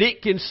that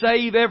it can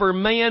save every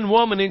man,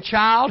 woman, and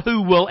child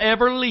who will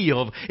ever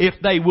live if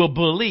they will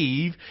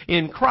believe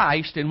in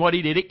Christ and what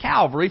He did at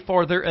Calvary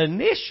for their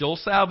initial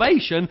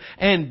salvation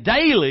and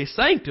daily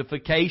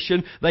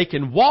sanctification. They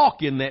can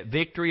walk in that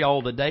victory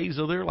all the days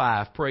of their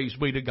life. Praise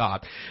be to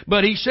God.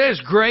 But He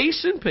says,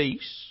 grace and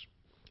peace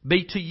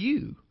be to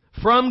you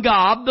from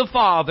God the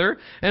Father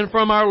and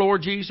from our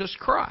Lord Jesus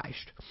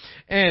Christ.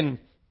 And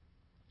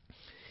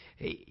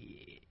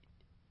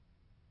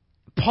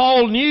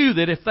Paul knew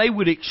that if they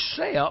would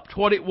accept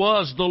what it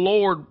was the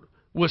Lord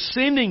was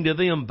sending to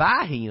them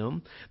by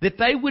Him, that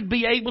they would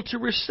be able to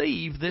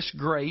receive this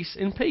grace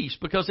and peace.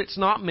 Because it's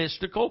not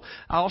mystical.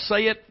 I'll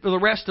say it for the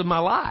rest of my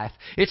life.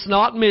 It's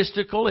not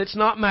mystical. It's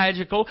not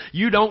magical.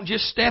 You don't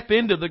just step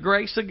into the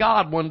grace of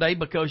God one day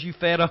because you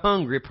fed a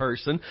hungry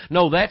person.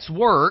 No, that's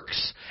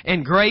works.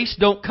 And grace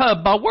don't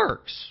come by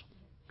works.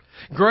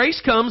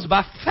 Grace comes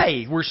by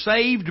faith. We're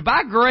saved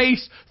by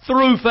grace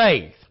through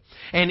faith.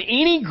 And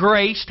any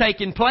grace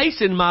taking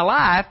place in my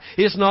life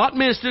is not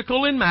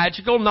mystical and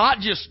magical, not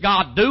just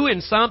God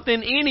doing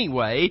something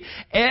anyway.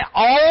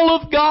 All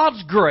of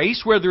God's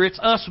grace, whether it's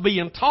us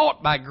being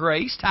taught by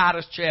grace,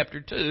 Titus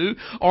chapter 2,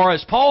 or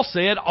as Paul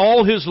said,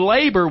 all His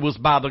labor was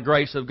by the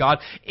grace of God.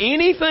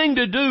 Anything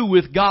to do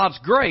with God's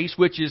grace,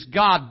 which is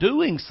God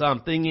doing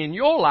something in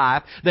your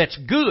life that's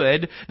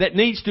good, that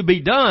needs to be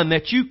done,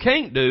 that you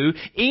can't do,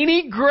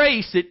 any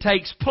grace that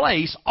takes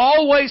place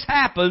always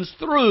happens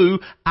through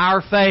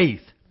our faith.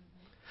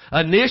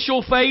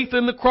 initial faith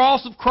in the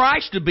cross of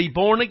Christ to be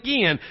born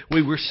again,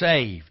 we were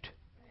saved.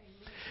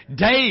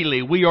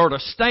 Daily we are to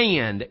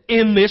stand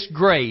in this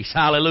grace.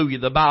 Hallelujah.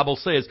 The Bible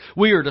says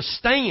we are to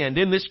stand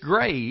in this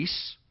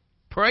grace.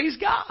 Praise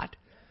God.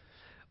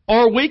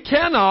 Or we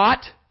cannot,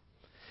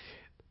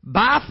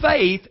 by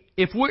faith,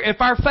 if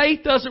our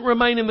faith doesn't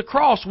remain in the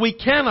cross, we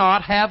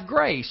cannot have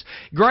grace.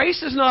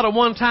 Grace is not a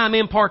one-time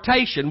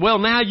impartation. Well,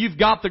 now you've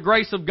got the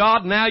grace of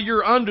God. Now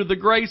you're under the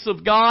grace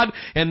of God.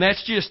 And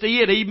that's just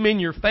it. Even in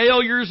your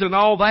failures and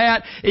all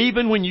that.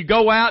 Even when you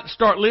go out and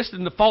start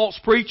listening to false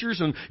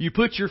preachers and you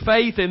put your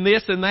faith in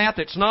this and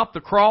that's not the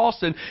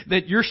cross and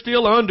that you're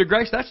still under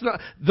grace. That's not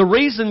the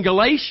reason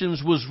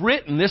Galatians was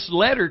written. This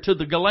letter to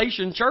the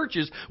Galatian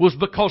churches was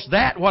because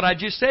what I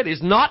just said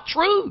is not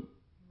true.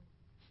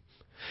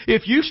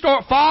 If you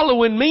start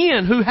following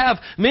men who have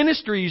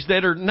ministries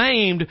that are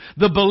named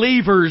the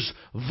believer's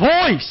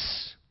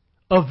voice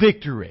of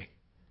victory,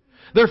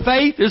 their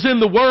faith is in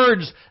the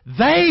words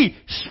they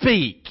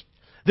speak,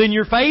 then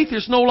your faith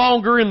is no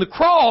longer in the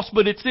cross,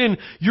 but it's in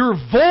your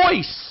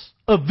voice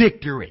of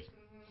victory.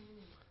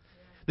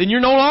 Then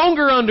you're no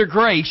longer under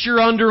grace,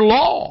 you're under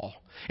law.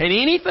 And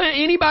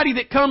anybody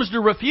that comes to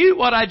refute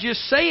what I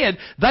just said,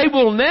 they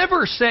will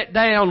never sit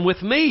down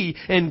with me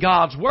in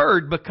God's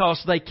Word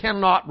because they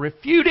cannot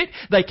refute it.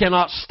 They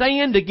cannot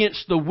stand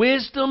against the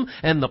wisdom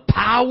and the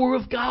power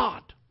of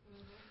God.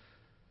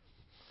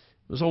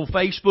 I was on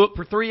Facebook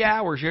for 3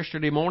 hours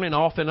yesterday morning,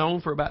 off and on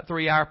for about a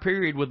 3-hour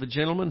period with a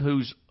gentleman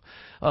who's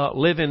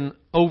living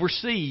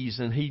overseas,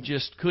 and he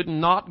just could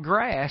not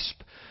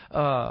grasp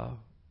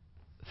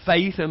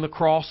faith in the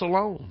cross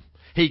alone.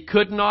 He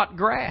could not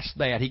grasp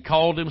that. He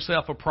called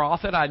himself a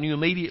prophet. I knew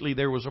immediately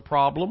there was a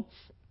problem.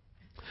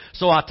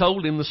 So I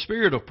told him the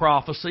spirit of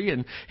prophecy,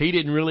 and he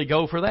didn't really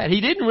go for that.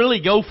 He didn't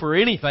really go for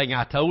anything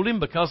I told him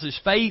because his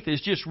faith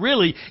is just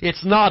really,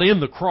 it's not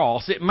in the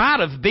cross. It might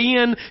have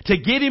been to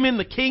get him in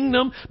the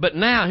kingdom, but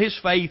now his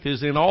faith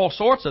is in all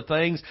sorts of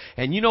things.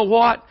 And you know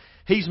what?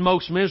 He's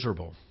most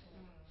miserable.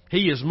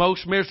 He is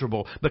most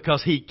miserable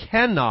because he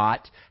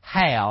cannot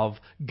have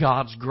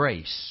God's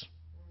grace.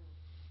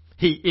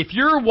 If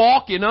you're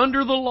walking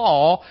under the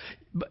law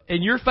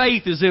and your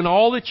faith is in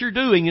all that you're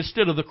doing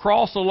instead of the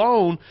cross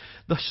alone,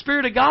 the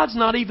Spirit of God's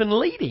not even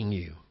leading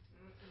you.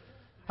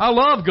 I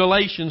love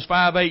Galatians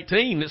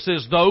 5:18. It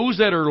says, those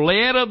that are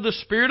led of the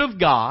Spirit of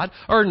God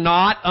are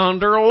not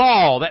under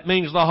law. That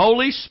means the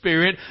Holy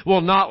Spirit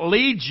will not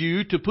lead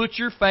you to put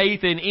your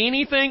faith in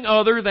anything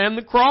other than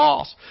the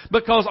cross.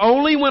 Because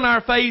only when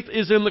our faith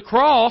is in the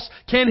cross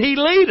can He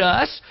lead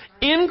us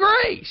in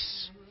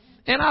grace.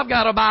 And I've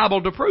got a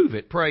Bible to prove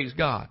it. Praise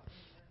God.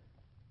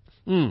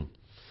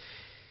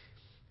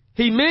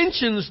 He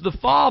mentions the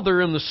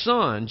Father and the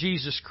Son,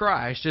 Jesus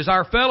Christ, as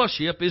our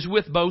fellowship is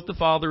with both the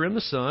Father and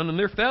the Son, and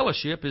their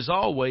fellowship is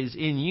always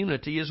in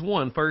unity as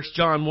one. 1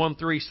 John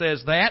 1:3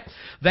 says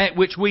that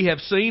which we have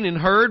seen and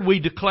heard we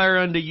declare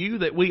unto you,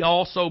 that we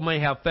also may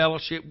have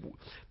fellowship,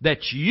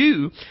 that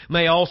you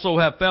may also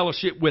have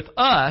fellowship with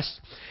us.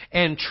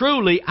 And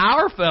truly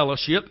our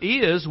fellowship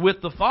is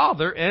with the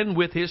Father and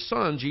with His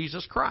Son,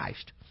 Jesus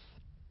Christ.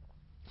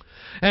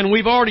 And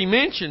we've already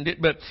mentioned it,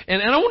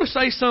 and I want to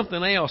say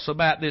something else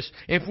about this,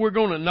 if we're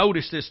going to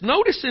notice this.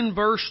 Notice in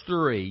verse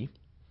 3,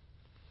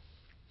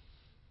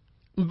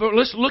 but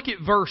let's look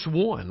at verse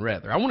 1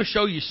 rather. I want to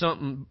show you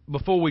something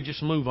before we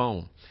just move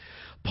on.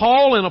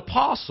 Paul, an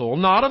apostle,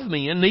 not of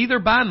men, neither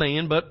by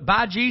man, but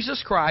by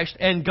Jesus Christ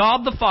and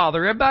God the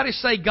Father. Everybody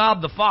say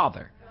God the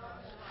Father.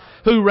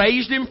 Who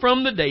raised Him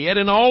from the dead,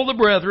 and all the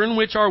brethren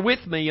which are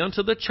with me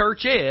unto the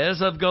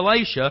churches of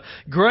Galatia.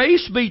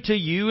 Grace be to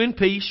you and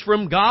peace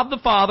from God the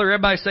Father.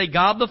 Everybody say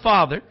God the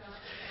Father.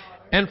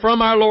 And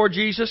from our Lord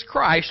Jesus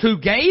Christ, who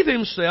gave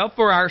Himself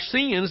for our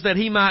sins, that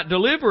He might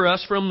deliver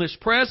us from this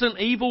present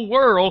evil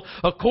world,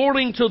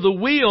 according to the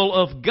will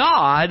of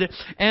God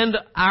and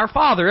our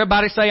Father.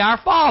 Everybody say our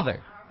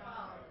Father.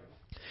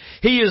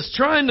 He is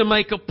trying to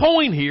make a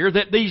point here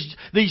that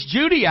these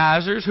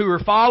Judaizers who are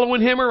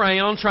following him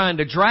around, trying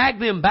to drag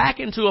them back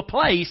into a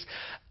place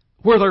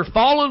where they're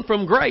fallen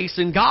from grace,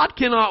 and God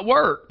cannot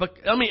work.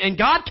 And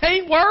God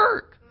can't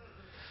work.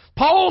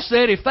 Paul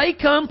said if they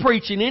come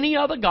preaching any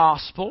other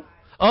gospel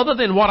other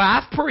than what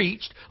I've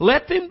preached,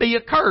 let them be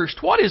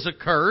accursed. What is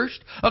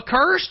accursed?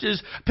 Accursed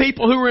is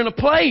people who are in a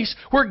place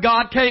where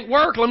God can't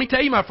work. Let me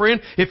tell you, my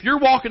friend, if you're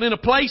walking in a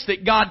place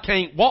that God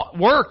can't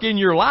work in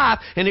your life,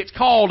 and it's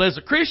called, as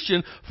a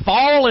Christian,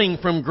 falling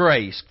from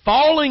grace,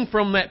 falling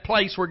from that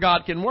place where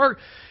God can work,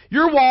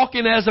 you're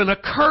walking as an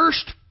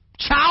accursed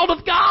child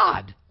of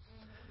God.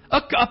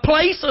 A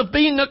place of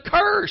being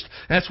accursed.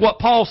 That's what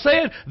Paul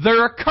said.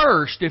 They're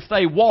accursed if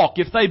they walk,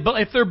 if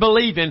they're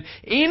believing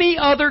any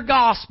other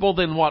gospel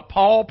than what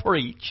Paul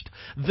preached.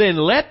 Then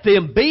let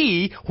them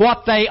be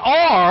what they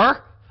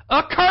are,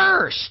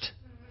 accursed.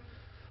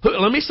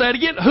 Let me say it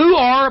again. Who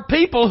are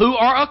people who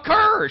are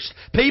accursed?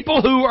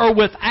 People who are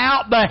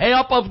without the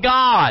help of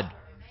God.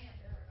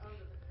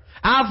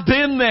 I've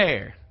been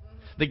there.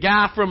 the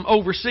guy from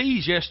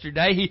overseas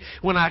yesterday,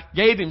 when I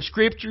gave him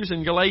scriptures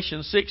in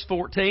Galatians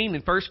 6:14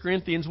 and 1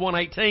 Corinthians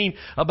 1:18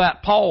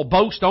 about Paul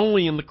boast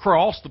only in the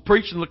cross, the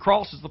preaching of the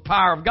cross is the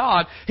power of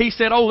God, he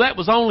said, oh, that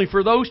was only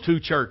for those two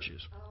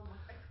churches.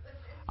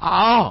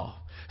 Oh,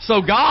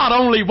 so God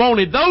only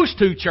wanted those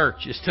two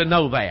churches to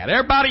know that.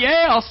 Everybody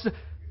else,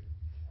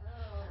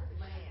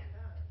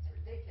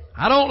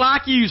 I don't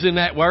like using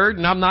that word,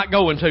 and I'm not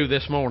going to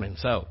this morning,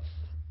 so.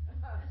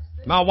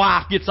 My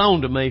wife gets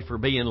on to me for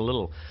being a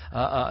little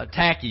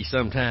tacky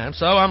sometimes,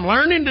 so I'm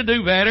learning to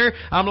do better.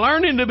 I'm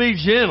learning to be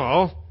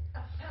gentle.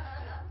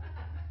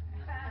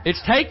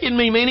 It's taken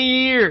me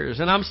many years,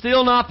 and I'm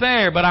still not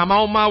there, but I'm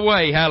on my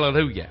way.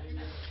 Hallelujah.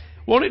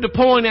 Wanted to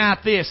point out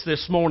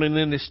this morning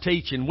in this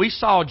teaching. We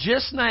saw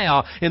just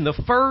now in the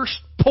first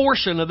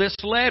portion of this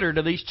letter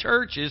to these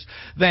churches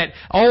that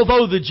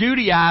although the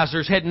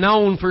Judaizers had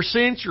known for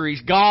centuries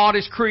God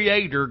is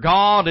creator,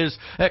 God is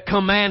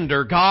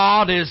commander,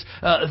 God is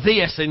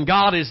this and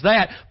God is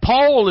that,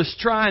 Paul is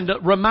trying to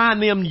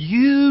remind them,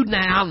 you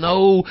now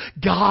know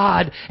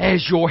God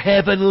as your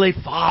heavenly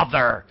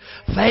Father,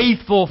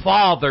 faithful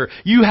Father.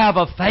 You have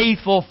a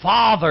faithful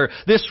Father.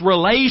 This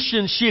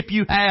relationship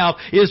you have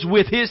is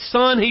with His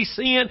Son He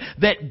sent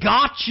that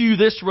got you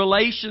this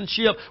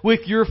relationship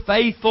with your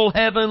faithful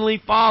heavenly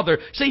Father.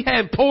 See how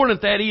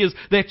important that is,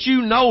 that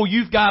you know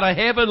you've got a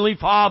heavenly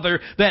Father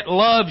that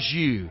loves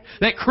you,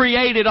 that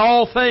created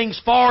all things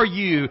for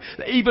you.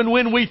 Even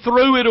when we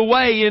threw it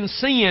away in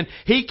sin,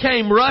 He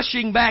came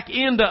rushing back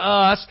into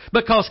us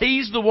because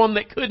He's the one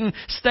that couldn't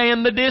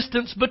stand the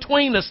distance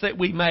between us that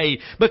we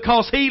made.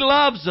 Because He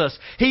loves us.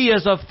 He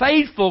is a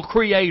faithful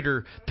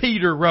Creator,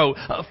 Peter wrote.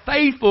 A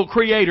faithful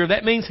Creator.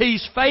 That means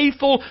He's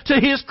faithful to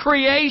His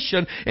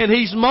creation, and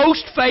He's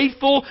most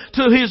faithful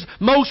to His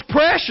most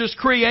precious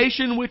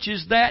creation, which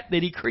is that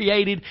He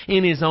created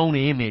in His own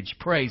image.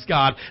 Praise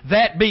God.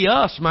 That be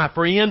us, my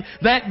friend.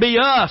 That be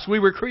us. We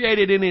were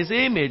created in His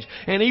image.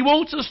 And He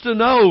wants us to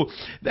know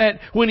that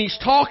when He's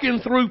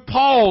talking through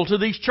Paul to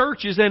these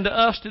churches and to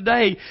us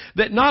today,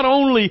 that not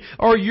only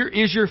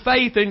is your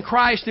faith in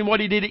Christ and what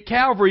He did at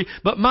Calvary,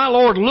 but my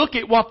Lord, look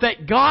at what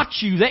that got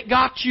you. That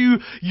got you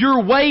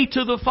your way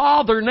to the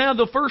Father. Now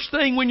the first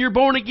thing when you're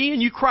born again,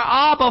 you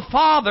cry, Abba,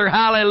 Father,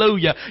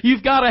 hallelujah.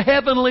 You've got a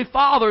heavenly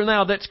Father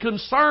now that's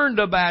concerned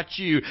about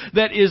you,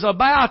 that is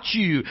about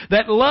you,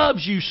 that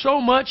loves you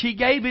so much He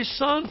gave His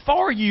Son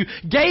for you,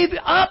 gave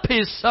up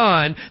His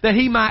Son that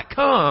He might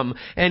come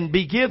and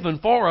be given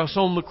for us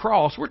on the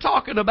cross. We're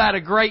talking about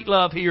a great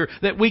love here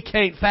that we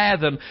can't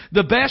fathom.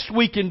 The best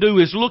we can do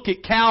is look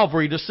at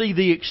Calvary to see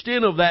the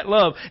extent of that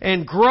love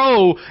and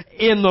grow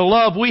in the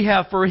love we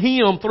have for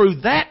Him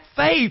through that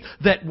faith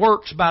that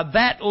works by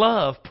that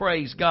love,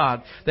 praise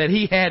God, that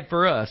He had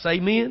for us.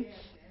 Amen?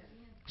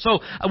 So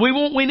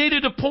we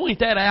needed to point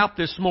that out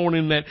this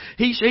morning, that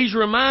he's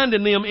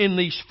reminding them in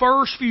these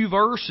first few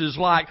verses,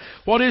 like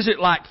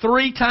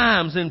 3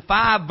 times in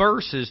 5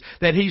 verses,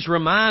 that He's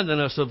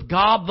reminding us of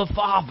God the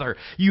Father.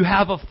 You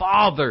have a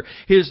Father.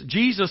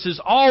 Jesus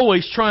is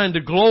always trying to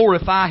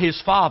glorify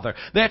His Father.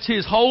 That's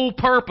His whole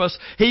purpose.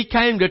 He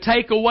came to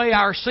take away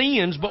our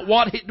sins, but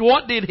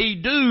what did He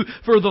do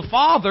for the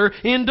Father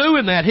in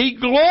doing that? He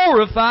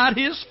glorified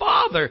His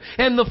Father,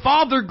 and the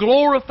Father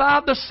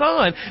glorified the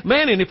Son.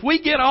 Man, and if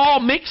we get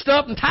all mixed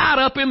up and tied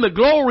up in the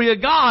glory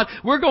of God,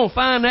 we're going to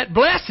find that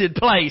blessed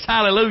place.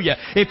 Hallelujah.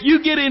 If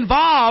you get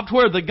involved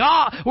where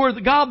God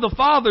the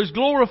Father's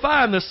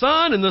glorifying the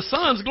Son and the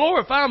Son's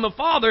glorifying the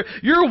Father,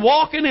 you're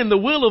walking in the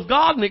will of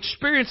God and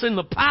experiencing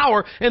the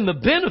power and the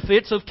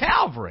benefits of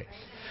Calvary.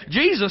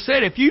 Jesus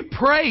said, if you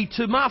pray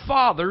to my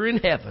Father in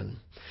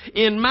heaven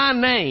in my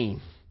name,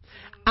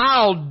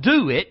 I'll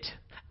do it.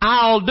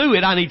 I'll do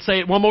it. I need to say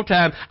it one more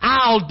time.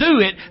 I'll do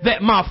it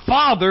that my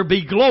Father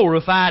be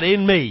glorified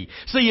in me.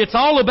 See, it's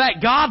all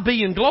about God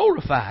being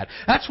glorified.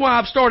 That's why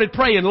I've started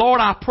praying, Lord,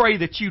 I pray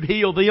that you'd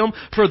heal them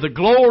for the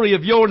glory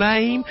of your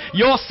name.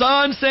 Your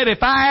Son said,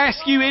 if I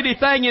ask you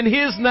anything in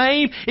His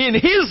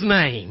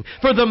name,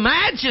 for the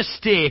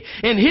majesty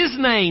in His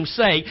name's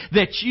sake,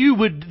 that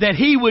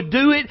He would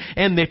do it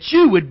and that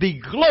you would be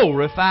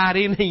glorified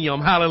in Him.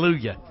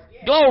 Hallelujah.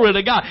 Glory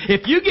to God.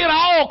 If you get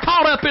all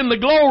caught up in the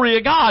glory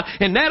of God,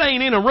 and that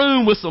ain't in a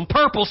room with some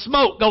purple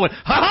smoke going,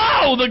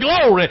 oh, the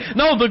glory.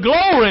 No, the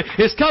glory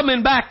is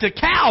coming back to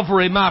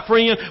Calvary, my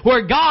friend,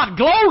 where God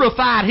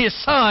glorified His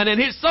Son, and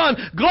His Son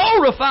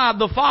glorified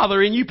the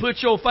Father, and you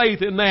put your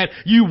faith in that,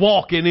 you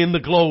walking in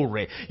the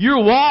glory.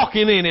 You're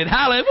walking in it.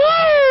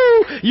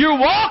 Hallelujah. You're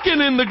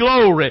walking in the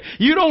glory.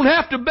 You don't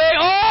have to beg,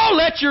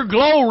 let your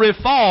glory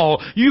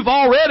fall. You've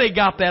already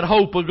got that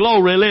hope of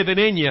glory living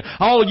in you.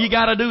 All you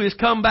got to do is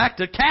come back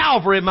to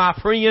Calvary, my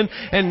friend,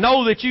 and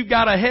know that you've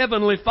got a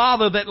heavenly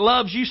Father that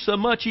loves you so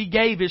much He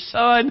gave His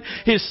Son.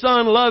 His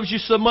Son loves you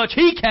so much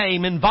He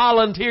came and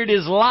volunteered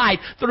His life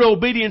through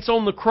obedience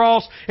on the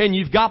cross, and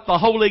you've got the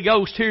Holy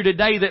Ghost here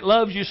today that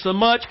loves you so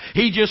much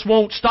He just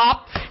won't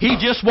stop. He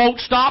just won't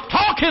stop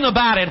talking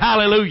about it.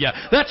 Hallelujah.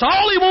 That's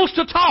all He wants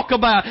to talk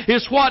about is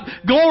It's what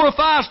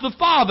glorifies the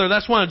Father.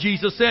 That's why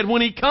Jesus said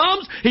when He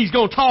comes, He's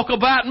going to talk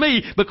about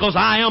me because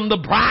I am the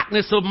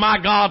brightness of my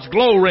God's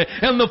glory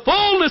and the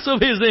fullness of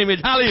His image.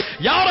 Hallelujah.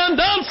 Y'all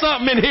done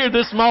something in here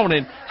this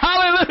morning.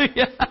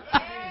 Hallelujah.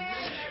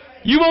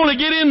 You want to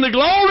get in the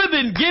glory,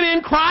 then get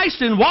in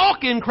Christ and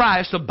walk in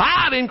Christ.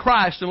 Abide in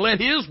Christ and let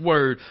His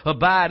Word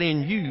abide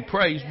in you.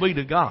 Praise be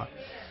to God.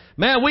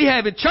 Man, we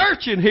have a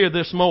church in here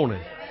this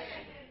morning.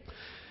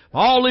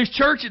 All these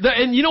churches,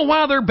 and you know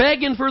why they're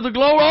begging for the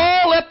glory?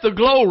 Oh, let the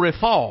glory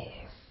fall.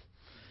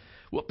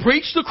 Well,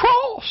 preach the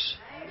cross.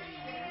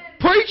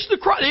 Preach the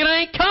cross. It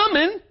ain't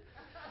coming.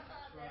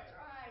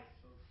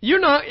 You're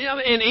not,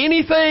 and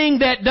anything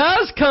that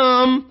does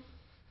come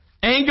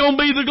ain't going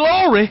to be the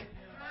glory.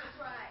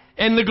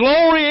 And the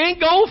glory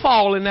ain't going to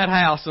fall in that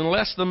house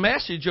unless the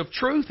message of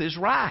truth is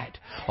right.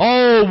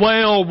 Oh,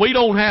 well, we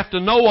don't have to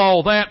know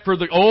all that for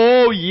the...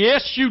 Oh,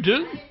 yes, you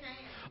do.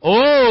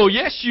 Oh,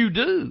 yes, you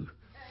do.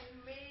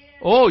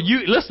 Oh,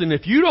 listen,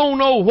 if you don't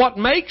know what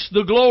makes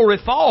the glory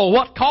fall,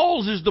 what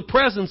causes the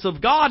presence of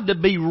God to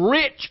be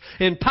rich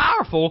and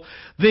powerful,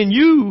 then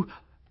you,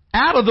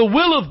 out of the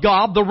will of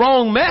God, the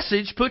wrong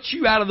message puts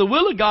you out of the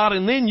will of God,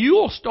 and then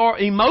you'll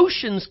start,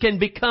 emotions can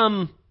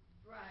become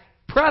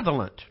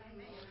prevalent.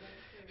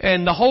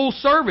 And the whole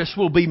service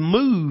will be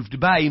moved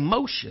by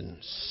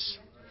emotions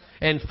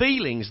and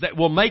feelings that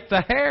will make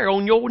the hair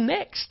on your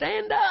neck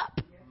stand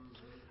up.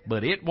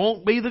 But it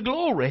won't be the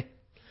glory.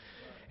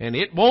 And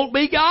it won't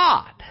be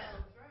God.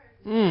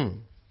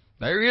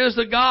 There is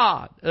a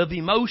God of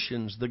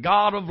emotions, the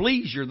God of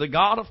leisure, the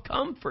God of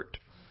comfort.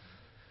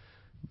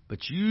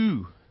 But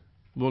you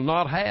will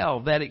not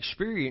have that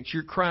experience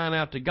you're crying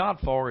out to God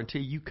for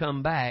until you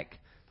come back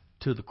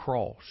to the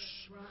cross.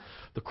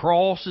 The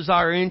cross is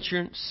our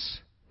entrance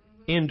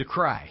into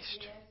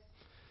Christ.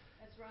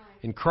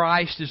 And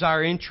Christ is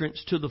our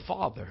entrance to the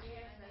Father.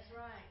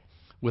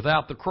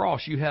 Without the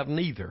cross, you have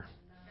neither.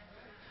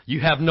 You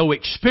have no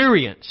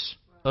experience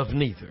of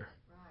neither.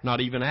 Not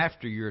even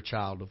after you're a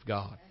child of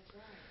God.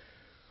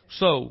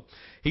 So,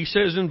 he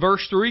says in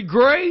verse 3,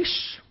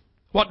 grace,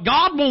 what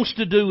God wants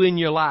to do in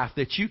your life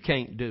that you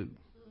can't do,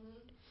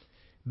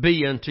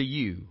 be unto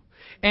you.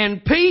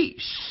 And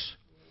peace,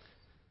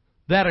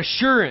 that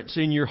assurance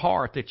in your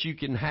heart that you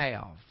can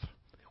have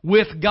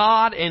with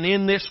God and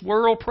in this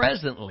world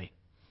presently,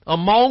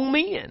 among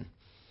men.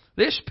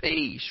 This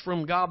peace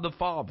from God the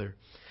Father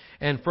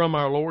and from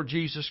our Lord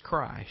Jesus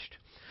Christ,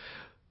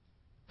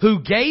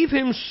 who gave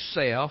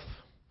Himself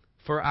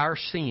for our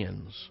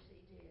sins,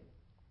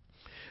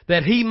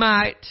 that He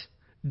might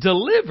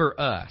deliver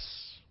us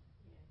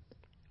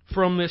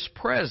from this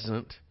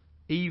present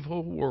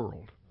evil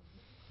world,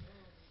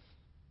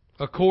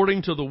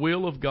 according to the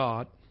will of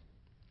God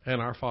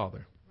and our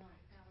Father.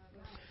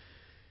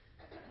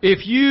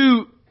 If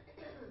you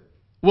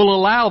will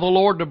allow the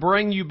Lord to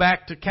bring you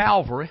back to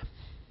Calvary,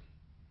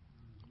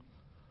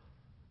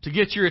 to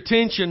get your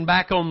attention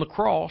back on the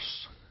cross,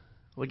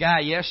 the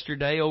guy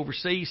yesterday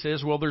overseas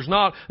says, well, there's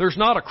not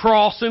a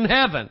cross in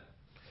heaven.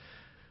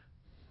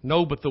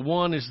 No, but the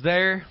one is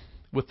there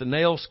with the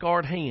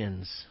nail-scarred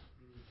hands.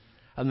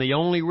 And the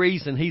only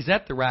reason He's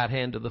at the right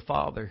hand of the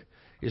Father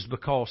is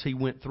because He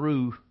went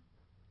through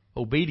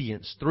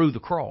obedience through the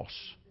cross.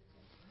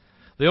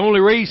 The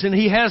only reason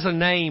He has a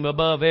name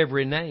above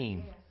every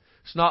name,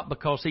 it's not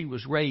because He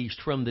was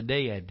raised from the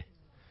dead,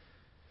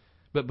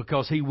 but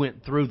because He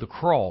went through the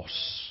cross.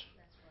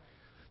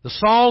 The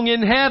song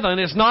in heaven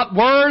is not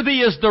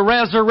worthy is the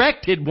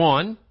resurrected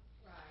one,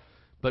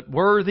 but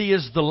worthy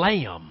is the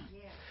Lamb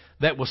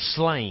that was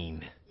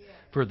slain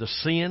for the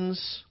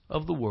sins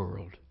of the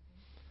world.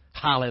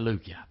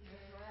 Hallelujah.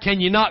 Can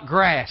you not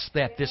grasp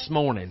that this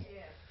morning?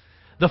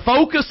 The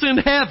focus in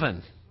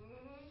heaven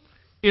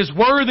is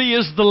worthy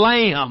is the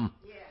Lamb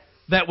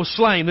that was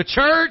slain. The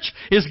church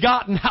has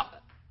gotten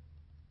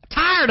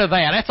tired of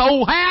that. That's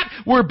old hat.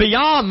 We're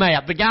beyond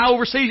that. The guy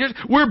overseas,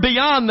 we're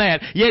beyond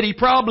that. Yet he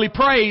probably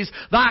prays,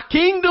 Thy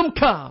kingdom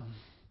come.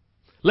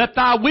 Let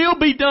Thy will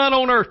be done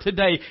on earth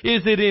today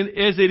as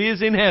it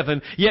is in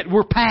heaven. Yet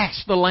we're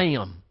past the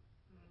Lamb.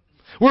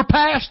 We're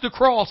past the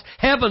cross.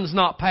 Heaven's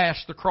not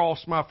past the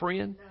cross, my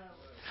friend.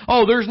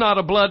 Oh, there's not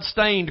a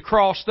blood-stained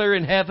cross there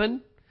in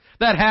heaven.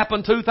 That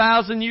happened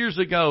 2,000 years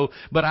ago.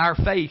 But our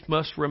faith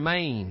must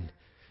remain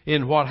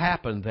in what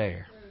happened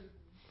there.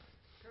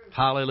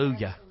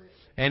 Hallelujah.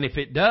 And if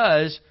it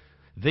does,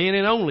 then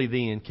and only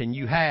then can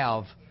you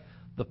have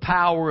the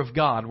power of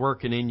God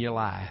working in your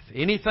life.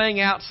 Anything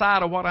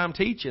outside of what I'm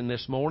teaching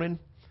this morning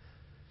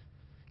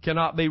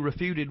cannot be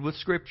refuted with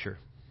Scripture.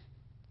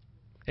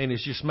 And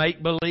it's just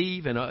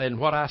make-believe and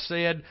what I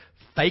said,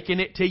 faking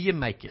it till you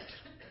make it.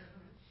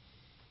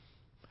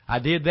 I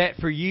did that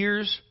for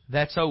years.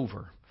 That's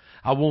over.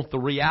 I want the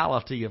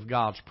reality of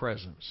God's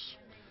presence.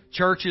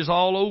 Churches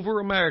all over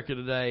America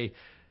today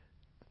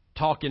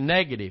talking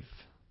negative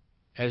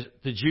as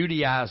the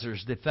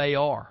Judaizers that they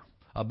are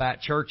about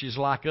churches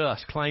like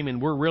us, claiming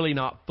we're really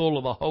not full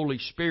of the Holy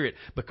Spirit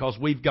because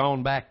we've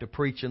gone back to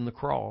preaching the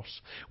cross.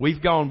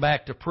 We've gone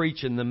back to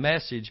preaching the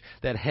message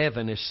that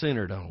heaven is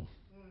centered on.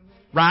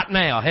 right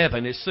now,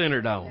 heaven is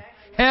centered on.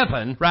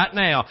 Heaven, right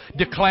now,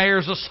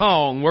 declares a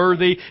song,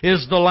 worthy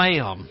is the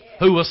Lamb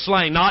who was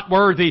slain. Not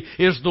worthy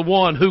is the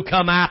one who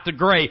come out the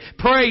grave.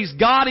 Praise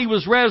God, He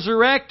was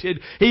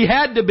resurrected. He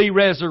had to be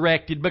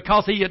resurrected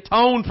because He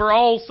atoned for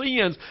all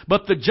sins.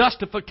 But the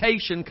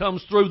justification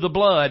comes through the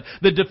blood.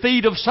 The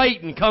defeat of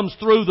Satan comes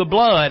through the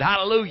blood.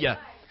 Hallelujah.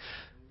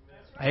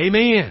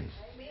 Amen.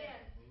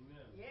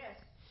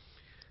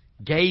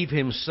 Gave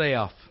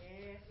Himself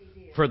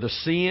for the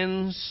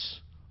sins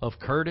of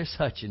Curtis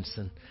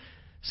Hutchinson.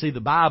 See,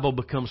 the Bible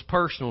becomes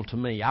personal to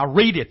me. I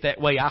read it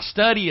that way. I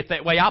study it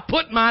that way. I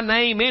put my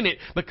name in it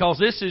because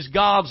this is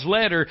God's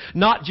letter,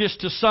 not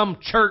just to some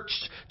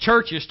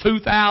churches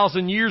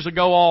 2,000 years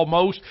ago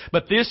almost,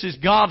 but this is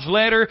God's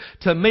letter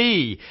to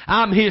me.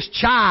 I'm His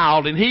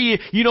child, and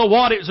you know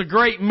what? It was a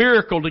great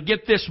miracle to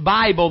get this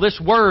Bible,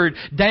 this Word,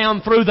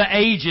 down through the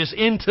ages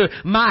into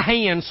my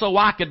hands so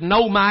I could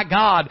know my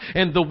God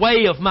and the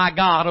way of my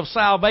God of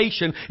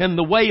salvation and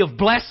the way of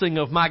blessing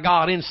of my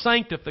God in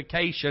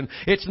sanctification.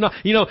 It's not,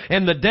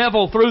 and the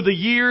devil through the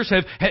years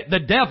the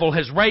devil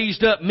has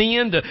raised up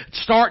men to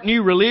start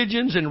new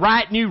religions and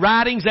write new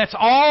writings. That's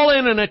all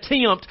in an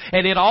attempt,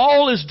 and it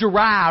all is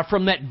derived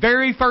from that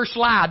very first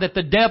lie that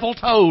the devil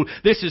told.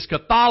 This is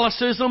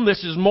Catholicism,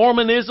 this is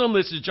Mormonism,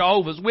 this is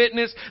Jehovah's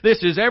Witness,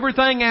 this is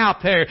everything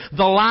out there.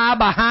 The lie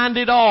behind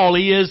it all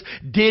is,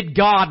 did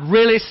God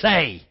really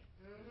say?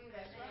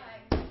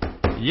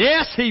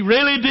 Yes, He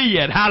really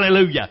did.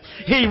 Hallelujah.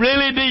 He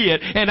really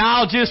did. And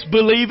I'll just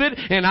believe it,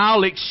 and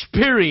I'll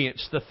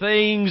experience the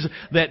things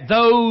that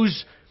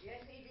those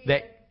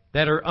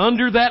that are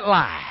under that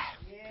lie.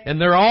 And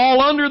they're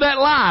all under that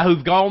lie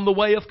who've gone the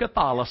way of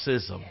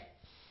Catholicism.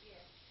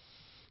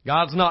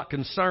 God's not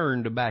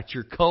concerned about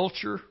your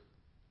culture.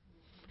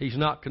 He's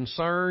not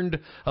concerned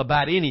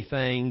about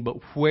anything but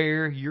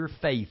where your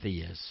faith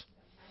is.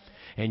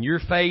 And your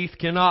faith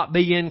cannot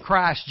be in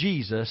Christ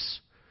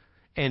Jesus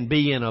and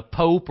be in a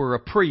pope or a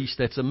priest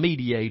that's a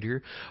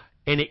mediator.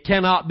 And it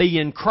cannot be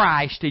in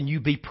Christ and you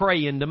be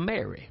praying to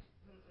Mary.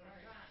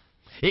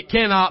 It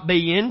cannot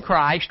be in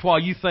Christ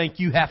while you think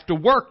you have to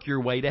work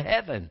your way to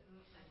heaven.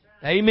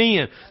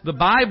 Amen. The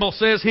Bible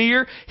says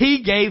here,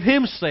 He gave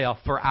Himself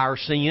for our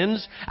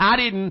sins. I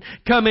didn't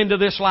come into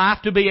this life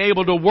to be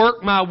able to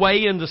work my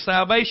way into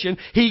salvation.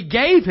 He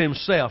gave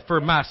Himself for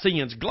my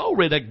sins.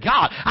 Glory to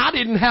God. I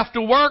didn't have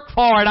to work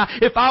for it.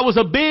 If I was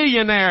a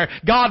billionaire,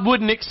 God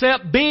wouldn't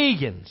accept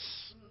billions.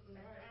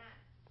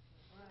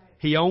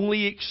 He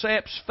only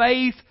accepts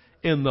faith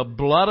in the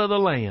blood of the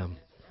Lamb,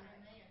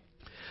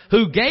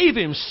 who gave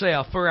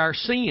Himself for our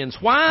sins.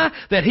 Why?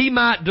 That He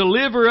might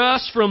deliver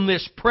us from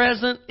this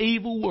present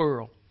evil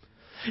world.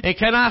 And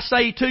can I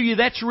say to you,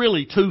 that's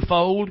really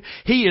twofold.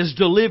 He has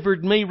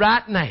delivered me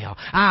right now.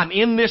 I'm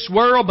in this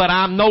world, but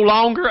I'm no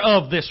longer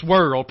of this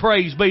world.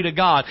 Praise be to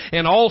God.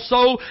 And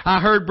also,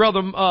 I heard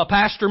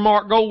Pastor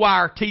Mark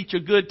Goldwire teach a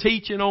good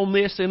teaching on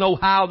this in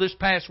Ohio this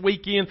past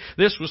weekend.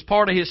 This was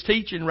part of his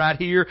teaching right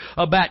here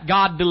about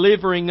God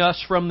delivering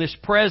us from this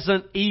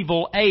present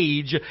evil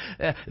age,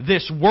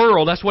 this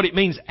world. That's what it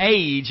means,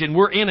 age. And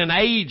we're in an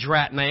age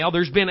right now.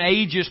 There's been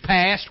ages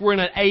past. We're in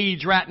an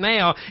age right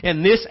now,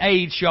 and this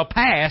age shall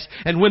pass.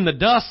 And when the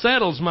dust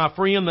settles, my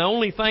friend, the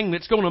only thing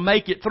that's going to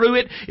make it through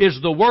it is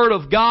the Word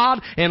of God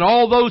and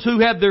all those who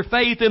have their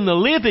faith in the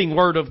living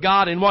Word of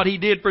God and what He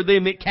did for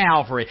them at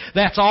Calvary.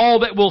 That's all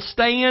that will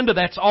stand.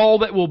 That's all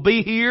that will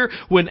be here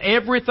when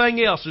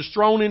everything else is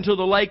thrown into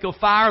the lake of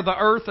fire. The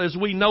earth as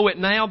we know it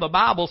now, the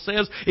Bible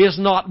says, is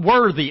not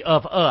worthy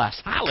of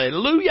us.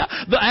 Hallelujah.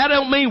 I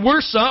don't mean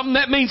we're something.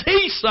 That means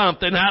He's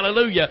something.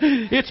 Hallelujah.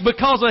 It's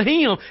because of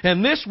Him.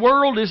 And this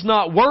world is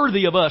not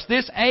worthy of us.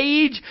 This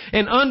age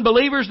and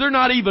unbelievers, they're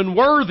not even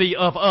worthy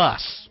of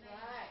us.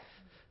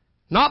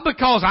 Not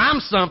because I'm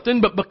something,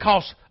 but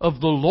because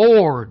of the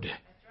Lord.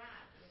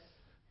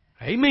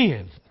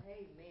 Amen.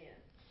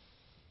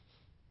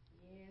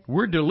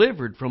 We're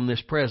delivered from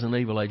this present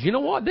evil age. You know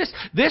what?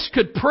 This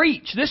could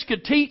preach. This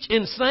could teach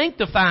in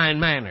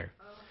sanctifying manner.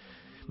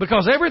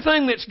 Because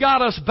everything that's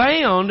got us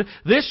bound,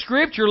 this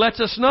Scripture lets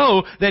us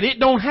know that it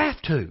don't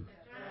have to.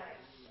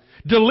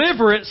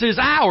 Deliverance is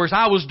ours.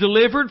 I was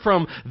delivered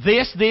from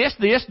this, and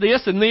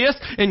this,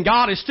 and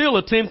God is still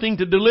attempting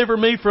to deliver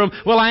me from,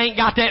 well, I ain't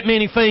got that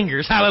many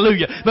fingers.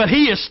 Hallelujah. But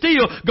He is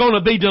still going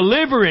to be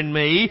delivering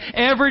me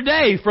every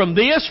day from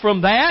this,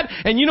 from that.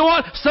 And you know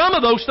what? Some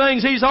of those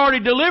things He's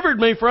already delivered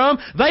me from,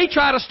 they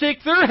try to stick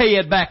their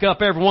head back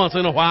up every once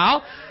in a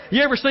while.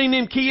 You ever seen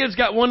them kids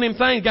got one of them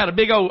things, got a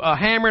big old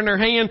hammer in their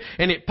hand,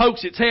 and it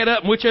pokes its head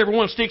up, and whichever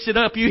one sticks it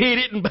up, you hit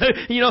it, and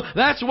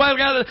that's the way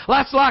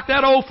that's like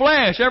that old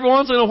flesh. Every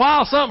once in a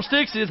while, something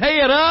sticks its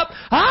head up,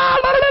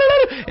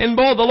 and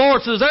boy, the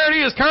Lord says, there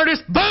it is, Curtis,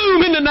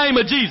 boom, in the name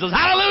of Jesus.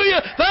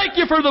 Hallelujah. Thank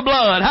you for the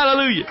blood.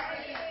 Hallelujah.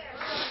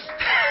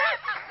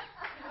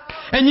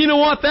 And you know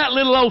what? That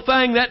little old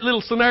thing, that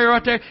little scenario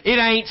right there, it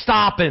ain't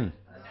stopping.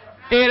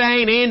 It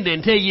ain't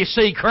ending till you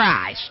see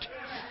Christ.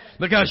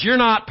 Because you're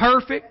not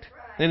perfect.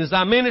 And as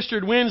I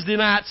ministered Wednesday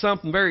night,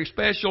 something very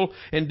special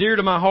and dear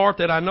to my heart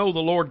that I know the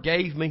Lord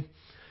gave me.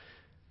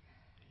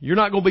 You're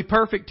not going to be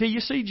perfect till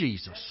you see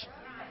Jesus.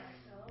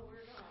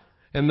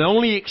 And the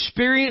only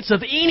experience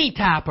of any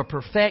type of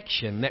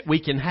perfection that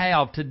we can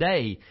have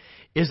today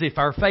is if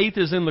our faith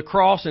is in the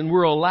cross and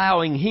we're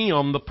allowing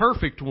Him, the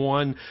perfect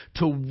one,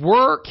 to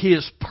work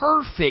His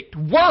perfect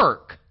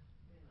work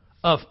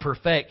of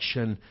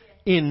perfection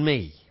in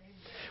me.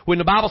 When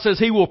the Bible says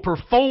He will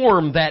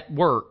perform that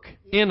work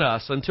in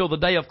us until the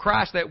day of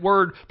Christ, that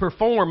word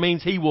perform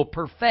means He will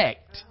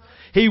perfect.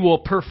 He will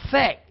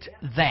perfect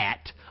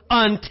that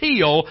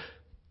until,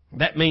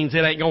 that means it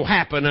ain't going to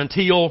happen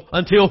until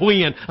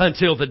when?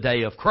 Until the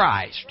day of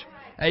Christ.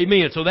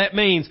 Amen. So that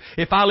means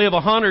if I live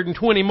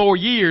 120 more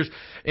years,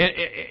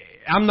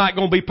 I'm not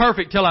going to be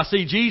perfect till I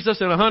see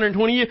Jesus in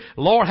 120 years.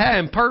 Lord, how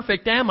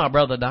imperfect am I,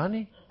 Brother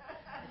Donnie?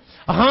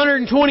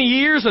 120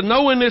 years of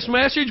knowing this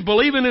message,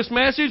 believing this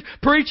message,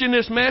 preaching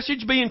this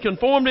message, being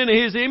conformed into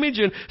His image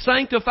and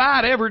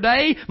sanctified every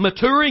day,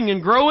 maturing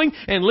and growing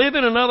and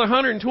living another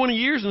 120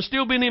 years and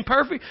still being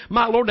imperfect.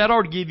 My Lord, that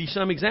ought to give you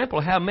some example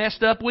of how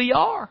messed up we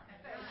are.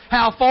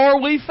 How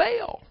far we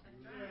fell.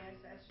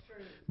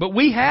 But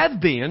we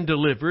have been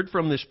delivered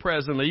from this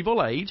present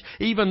evil age.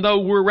 Even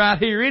though we're right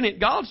here in it,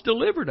 God's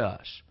delivered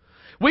us.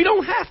 We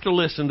don't have to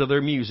listen to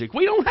their music.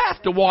 We don't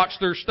have to watch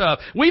their stuff.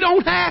 We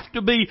don't have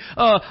to be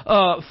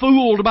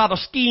fooled by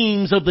the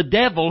schemes of the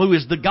devil, who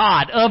is the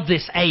god of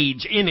this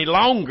age, any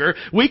longer.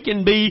 We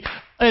can be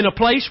in a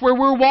place where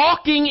we're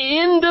walking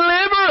in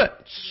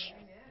deliverance.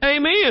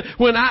 Amen.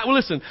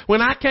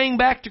 When I came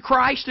back to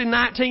Christ in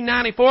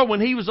 1994, when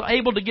He was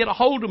able to get a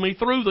hold of me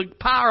through the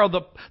power of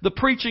the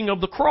preaching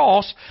of the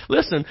cross,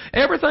 listen,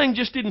 everything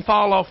just didn't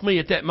fall off me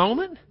at that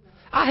moment.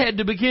 I had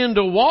to begin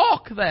to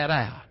walk that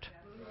out.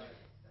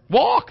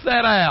 Walk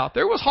that out.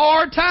 There was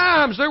hard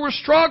times. There were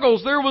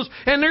struggles.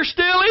 And there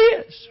still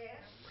is.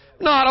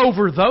 Not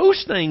over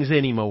those things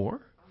anymore.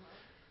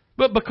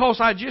 But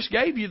because I just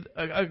gave you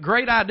a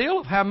great idea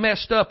of how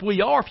messed up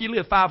we are. If you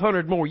live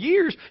 500 more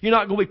years, you're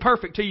not going to be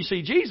perfect till you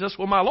see Jesus.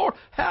 Well, my Lord,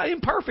 how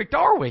imperfect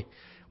are we?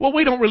 Well,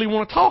 we don't really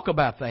want to talk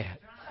about that.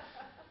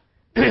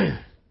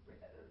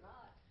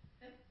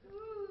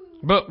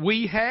 But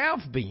we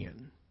have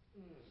been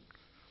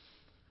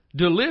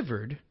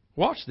delivered.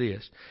 Watch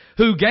this.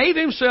 Who gave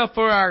Himself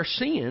for our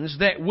sins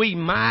that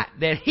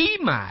He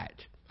might.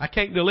 I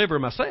can't deliver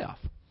myself.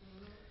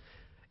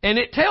 And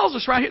it tells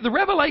us right here, the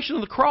revelation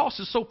of the cross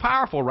is so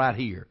powerful right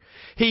here.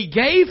 He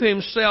gave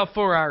Himself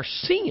for our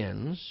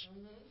sins.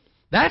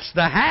 That's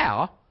the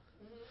how.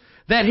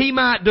 That He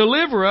might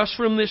deliver us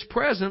from this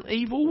present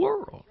evil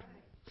world.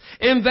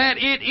 And that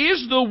it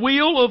is the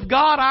will of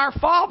God our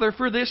Father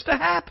for this to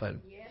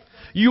happen.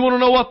 You want to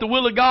know what the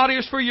will of God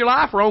is for your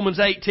life? Romans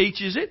 8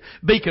 teaches it.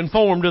 Be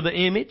conformed to the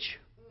image.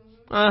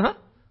 The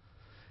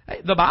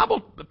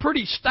Bible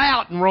pretty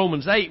stout in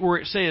Romans 8 where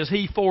it says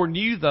He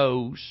foreknew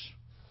those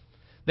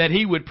that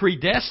He would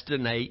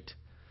predestinate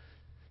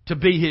to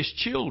be His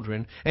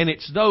children. And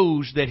it's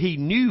those that He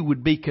knew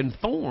would be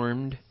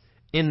conformed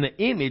in the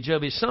image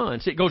of His Son.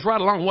 See, it goes right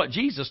along with what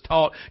Jesus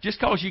taught. Just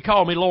because you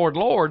call me Lord,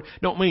 Lord,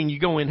 don't mean you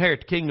go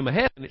inherit the kingdom of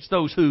heaven. It's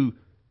those who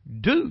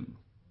do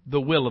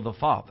the will of the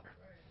Father.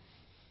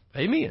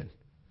 Amen.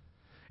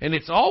 And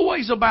it's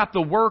always about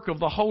the work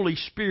of the Holy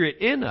Spirit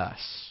in us.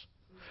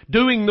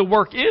 Doing the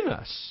work in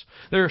us.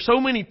 There are so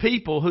many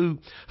people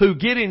who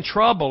get in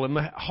trouble and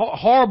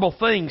horrible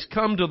things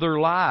come to their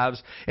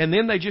lives, and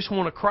then they just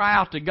want to cry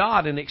out to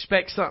God and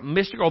expect something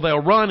mystical. They'll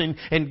run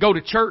and go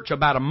to church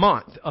about a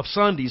month of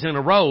Sundays in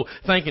a row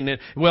thinking that,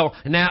 well,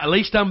 now at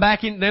least I'm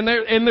back in.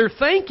 And they're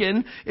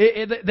thinking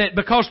that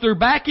because they're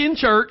back in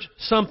church,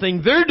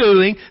 something they're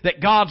doing,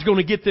 that God's going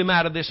to get them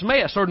out of this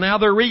mess. Or now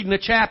they're reading a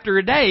chapter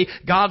a day,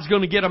 God's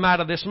going to get them out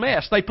of this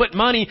mess. They put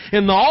money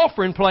in the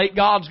offering plate,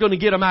 God's going to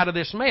get them out of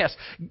this mess.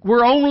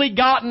 We're only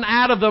gotten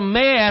out of the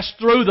mess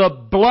through the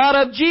blood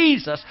of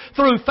Jesus,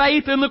 through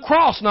faith in the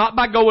cross, not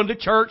by going to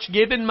church,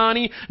 giving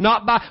money,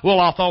 not by,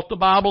 well, I thought the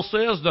Bible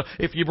says that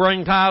if you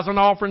bring tithes and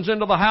offerings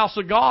into the house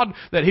of God,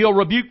 that He'll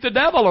rebuke the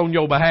devil on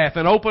your behalf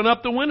and open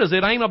up the windows.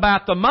 It ain't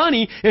about the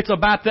money, it's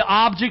about the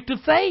object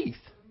of faith.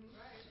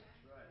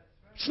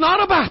 It's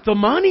not about the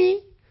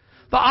money.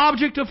 The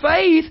object of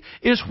faith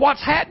is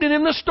what's happening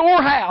in the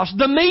storehouse,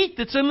 the meat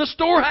that's in the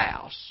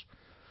storehouse.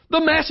 The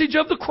message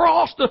of the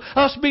cross,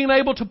 us being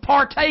able to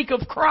partake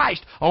of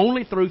Christ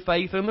only through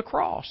faith in the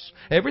cross.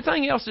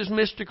 Everything else is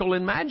mystical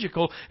and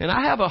magical, and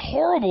I have a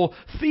horrible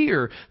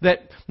fear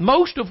that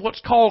most of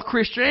what's called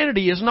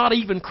Christianity is not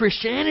even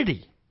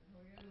Christianity.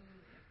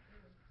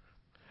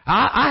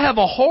 I have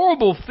a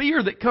horrible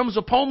fear that comes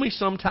upon me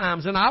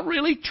sometimes, and I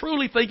really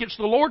truly think it's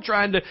the Lord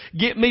trying to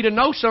get me to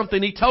know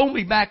something. He told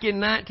me back in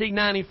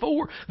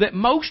 1994 that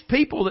most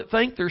people that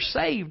think they're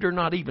saved are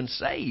not even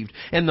saved.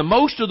 And the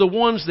most of the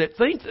ones that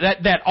think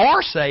that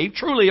are saved,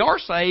 truly are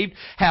saved,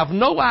 have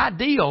no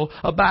idea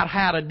about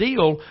how to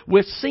deal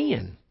with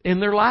sin in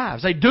their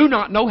lives. They do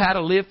not know how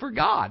to live for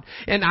God.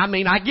 And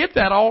I get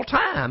that all the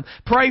time.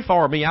 Pray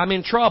for me. I'm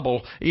in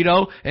trouble,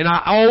 and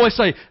I always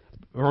say,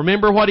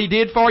 Remember what He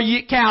did for you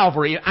at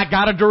Calvary. I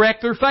got to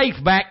direct their faith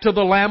back to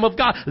the Lamb of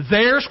God.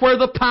 There's where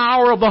the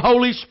power of the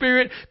Holy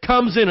Spirit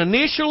comes in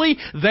initially.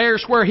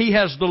 There's where He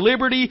has the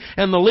liberty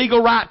and the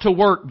legal right to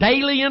work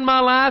daily in my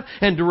life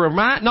and to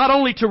remind, not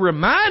only to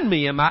remind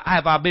me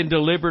have I been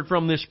delivered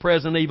from this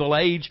present evil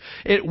age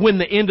when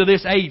the end of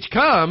this age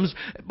comes,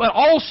 but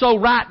also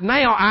right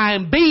now I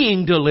am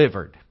being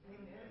delivered.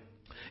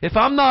 If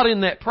I'm not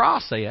in that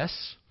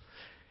process,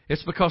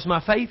 it's because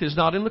my faith is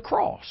not in the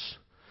cross.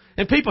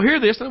 And people hear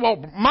this and, well,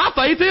 my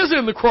faith is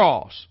in the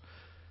cross.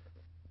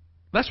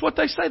 That's what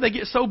they say. They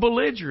get so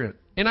belligerent.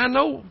 And I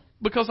know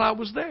because I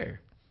was there.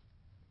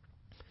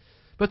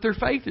 But their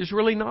faith is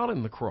really not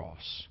in the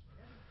cross.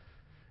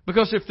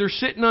 Because if they're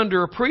sitting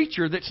under a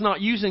preacher that's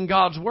not using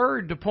God's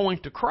Word to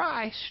point to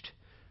Christ,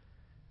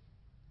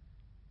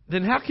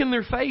 then how can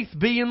their faith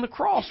be in the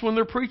cross when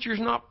their preacher's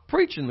not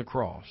preaching the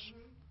cross?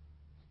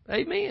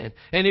 Amen.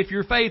 And if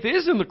your faith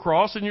is in the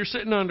cross and you're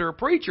sitting under a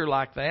preacher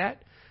like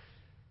that,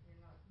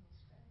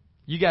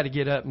 you got to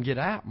get up and get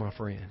out, my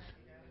friend.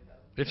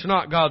 It's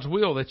not God's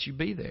will that you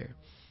be there.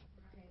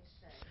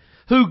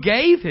 Who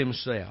gave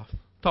Himself,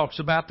 talks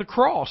about the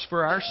cross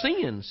for our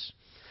sins,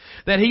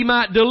 that He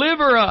might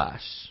deliver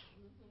us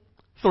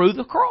through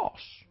the cross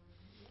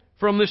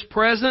from this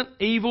present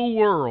evil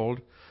world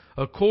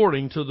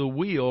according to the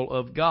will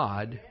of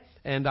God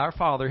and our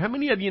Father. How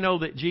many of you know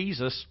that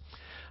Jesus,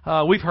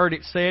 we've heard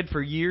it said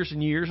for years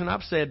and years, and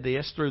I've said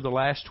this through the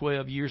last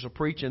 12 years of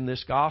preaching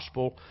this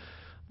gospel,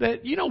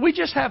 that, we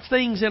just have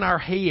things in our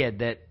head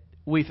that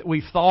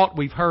we've thought,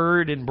 we've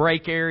heard in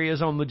break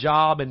areas on the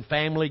job and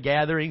family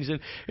gatherings.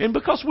 And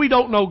because we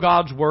don't know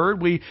God's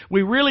Word, we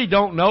really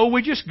don't know.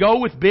 We just go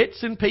with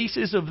bits and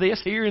pieces of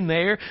this here and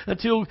there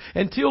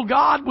until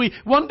God,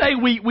 one day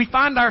we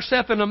find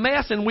ourselves in a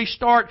mess and we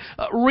start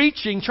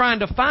reaching, trying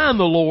to find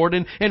the Lord.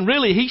 And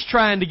really He's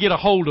trying to get a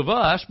hold of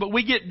us, but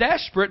we get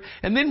desperate.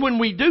 And then when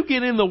we do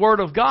get in the Word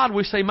of God,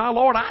 we say, my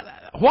Lord,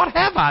 what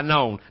have I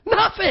known?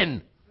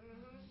 Nothing.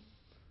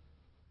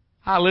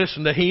 I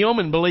listen to him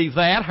and believe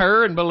that,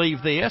 her and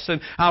believe this,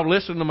 and I'll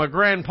listen to my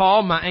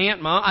grandpa, my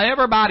aunt,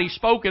 everybody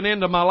spoken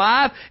into my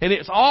life, and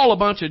it's all a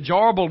bunch of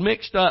jarbled,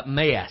 mixed up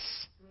mess.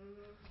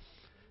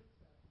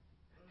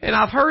 And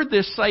I've heard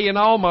this saying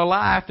all my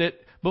life that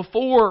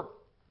before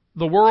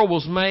the world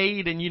was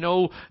made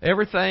and,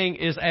 everything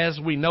is as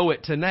we know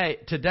it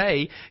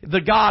today,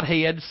 the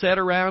Godhead sat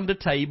around the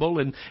table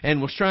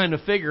and was trying to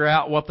figure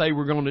out what they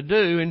were going to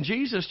do, and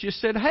Jesus just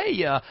said,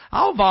 hey,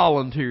 I'll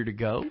volunteer to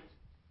go.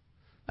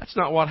 That's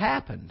not what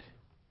happened.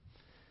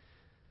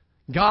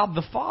 God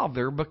the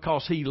Father,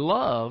 because He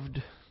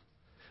loved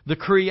the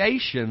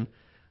creation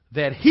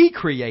that He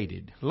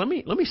created. Let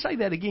me say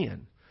that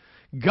again.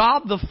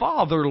 God the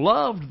Father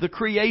loved the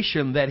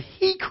creation that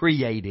He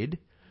created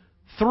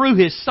through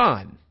His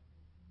Son.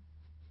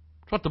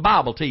 That's what the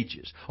Bible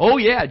teaches. Oh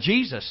yeah,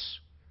 Jesus,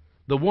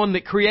 the one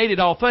that created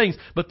all things.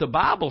 But the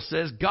Bible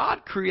says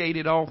God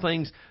created all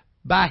things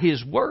by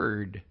His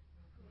Word.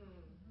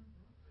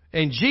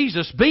 And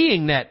Jesus,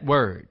 being that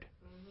Word,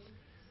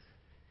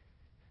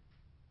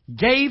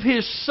 gave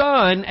His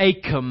Son a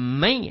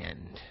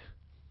command.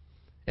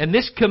 And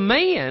this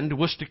command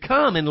was to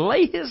come and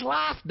lay His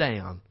life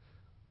down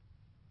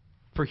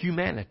for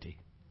humanity.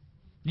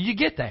 Do you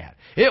get that?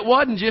 It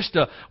wasn't just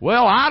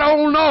I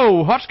don't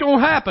know what's going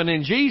to happen.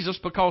 And Jesus,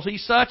 because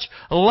He's such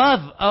a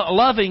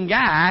loving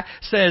guy,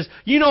 says,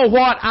 you know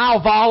what,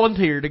 I'll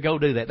volunteer to go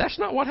do that. That's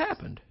not what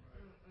happened.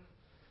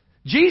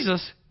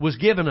 Jesus was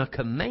given a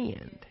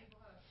command.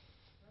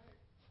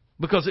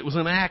 Because it was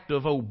an act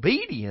of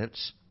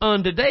obedience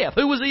unto death.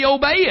 Who was He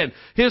obeying?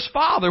 His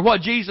Father.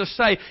 What Jesus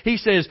say? He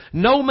says,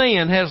 no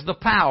man has the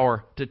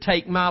power to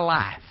take my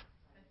life.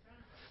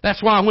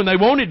 That's why when they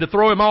wanted to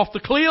throw Him off the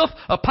cliff,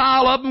 a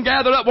pile of them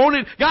gathered up,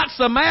 got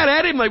so mad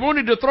at Him, they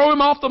wanted to throw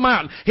Him off the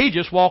mountain. He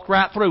just walked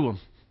right through them.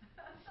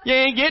 You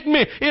ain't getting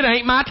me. It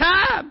ain't my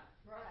time.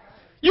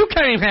 You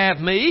can't have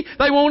me.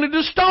 They wanted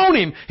to stone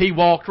Him. He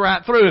walked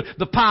right through.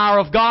 The power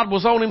of God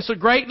was on Him so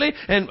greatly,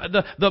 and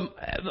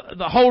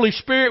the Holy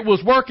Spirit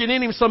was working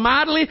in Him so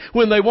mightily.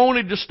 When they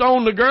wanted to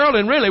stone the girl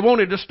and really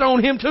wanted to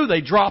stone Him too,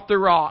 they dropped their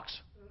rocks.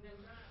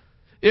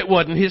 It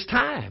wasn't His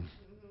time.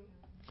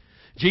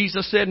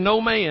 Jesus said,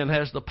 no man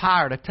has the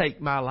power to take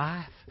my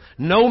life.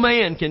 No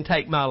man can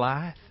take my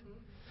life.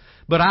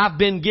 But I've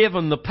been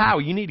given the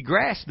power. You need to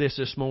grasp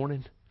this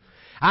morning.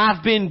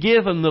 I've been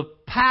given the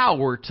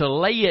power to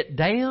lay it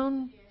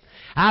down.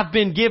 I've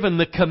been given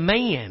the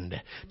command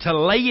to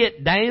lay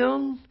it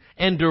down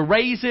and to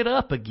raise it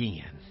up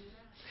again.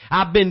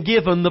 I've been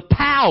given the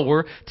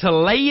power to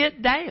lay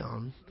it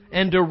down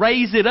and to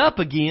raise it up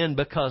again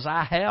because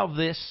I have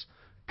this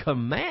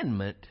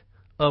commandment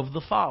of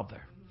the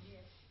Father.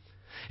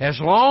 As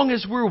long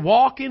as we're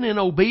walking in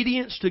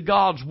obedience to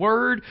God's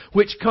Word,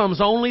 which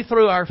comes only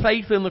through our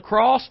faith in the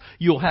cross,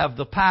 you'll have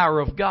the power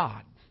of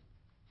God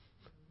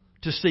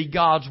to see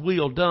God's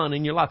will done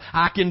in your life.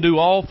 I can do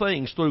all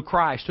things through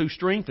Christ who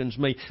strengthens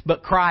me,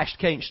 but Christ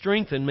can't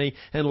strengthen me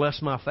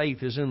unless my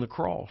faith is in the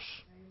cross.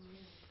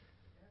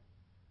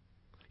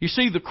 You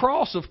see, the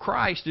cross of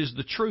Christ is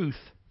the truth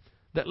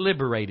that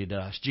liberated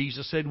us.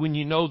 Jesus said, when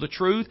you know the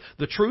truth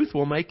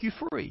will make you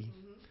free.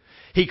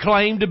 He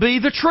claimed to be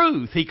the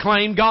truth. He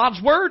claimed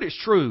God's Word is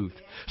truth.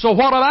 So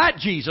what about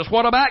Jesus?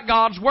 What about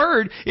God's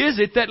Word is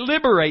it that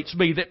liberates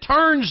me, that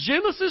turns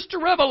Genesis to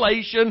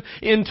Revelation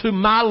into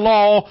my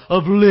law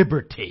of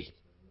liberty?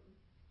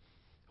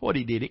 What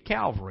He did at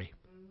Calvary.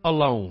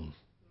 Alone.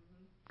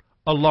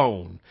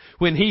 Alone.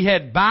 When He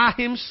had by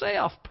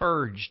Himself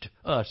purged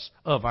us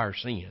of our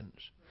sins.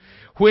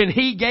 When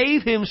He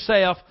gave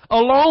Himself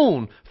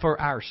alone for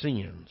our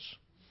sins.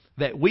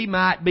 That we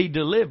might be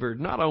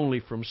delivered not only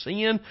from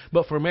sin,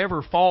 but from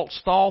every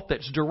false thought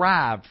that's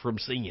derived from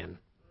sin.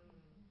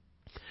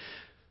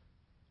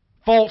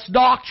 False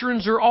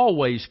doctrines are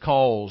always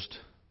caused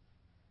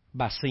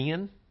by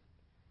sin.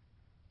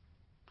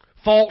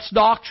 False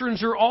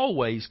doctrines are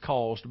always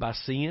caused by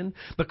sin,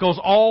 because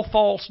all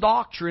false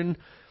doctrine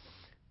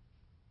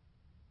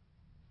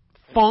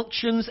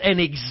functions and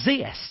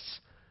exists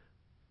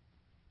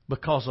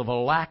because of a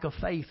lack of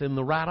faith in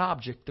the right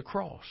object, the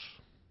cross.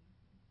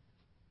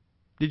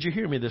 Did you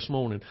hear me this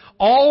morning?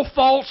 All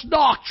false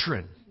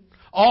doctrine,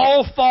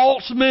 all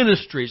false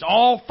ministries,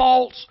 all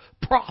false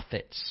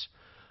prophets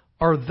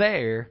are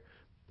there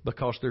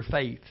because their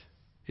faith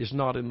is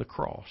not in the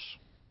cross.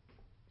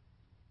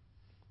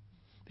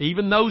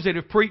 Even those that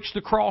have preached the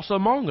cross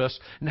among us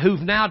and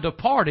who've now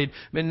departed,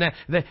 and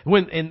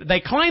they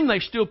claim they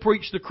still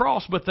preach the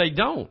cross, but they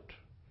don't.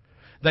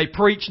 They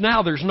preach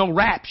now there's no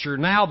rapture.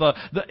 Now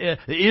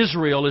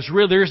Israel is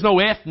real. There's no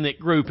ethnic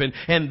group.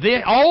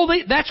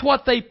 That's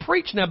what they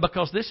preach now,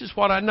 because this is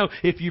what I know.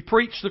 If you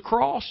preach the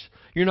cross,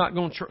 you're not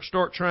going to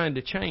start trying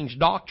to change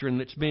doctrine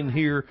that's been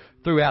here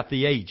throughout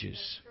the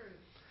ages.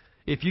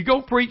 If you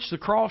go preach the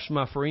cross,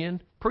 my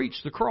friend, preach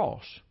the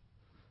cross.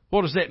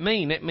 What does that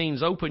mean? That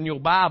means open your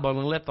Bible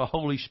and let the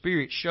Holy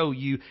Spirit show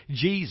you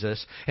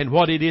Jesus and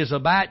what it is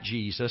about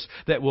Jesus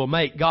that will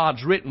make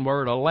God's written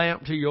word a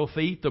lamp to your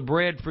feet, the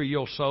bread for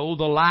your soul,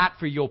 the light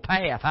for your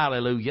path.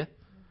 Hallelujah.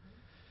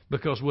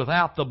 Because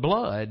without the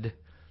blood,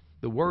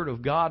 the Word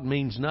of God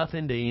means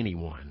nothing to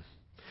anyone.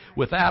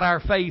 Without our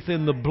faith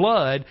in the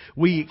blood,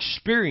 we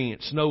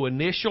experience no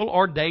initial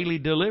or daily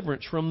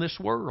deliverance from this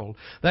world.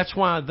 That's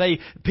why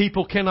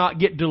people cannot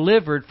get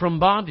delivered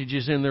from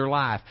bondages in their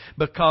life,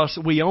 because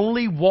we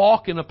only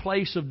walk in a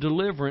place of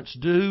deliverance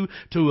due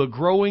to a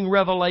growing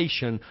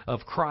revelation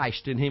of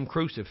Christ and Him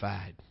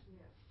crucified.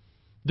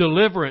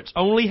 Deliverance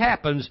only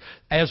happens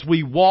as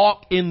we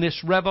walk in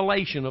this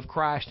revelation of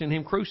Christ and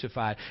Him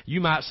crucified. You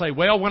might say,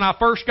 well, when I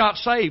first got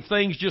saved,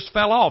 things just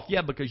fell off.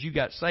 Yeah, because you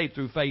got saved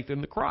through faith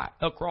in the cross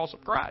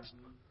of Christ.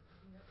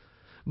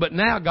 But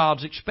now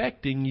God's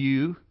expecting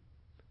you,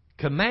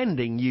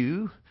 commanding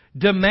you,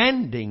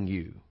 demanding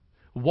you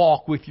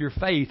walk with your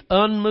faith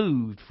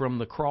unmoved from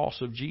the cross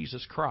of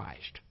Jesus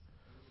Christ.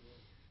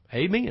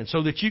 Amen.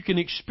 So that you can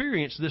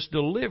experience this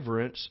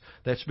deliverance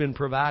that's been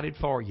provided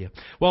for you.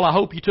 Well, I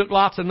hope you took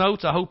lots of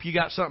notes. I hope you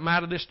got something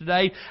out of this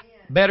today.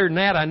 Better than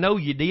that, I know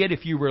you did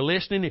if you were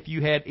listening, if you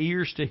had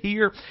ears to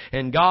hear.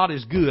 And God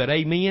is good.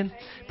 Amen.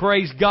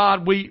 Praise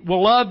God. We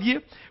will love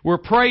you. We're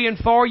praying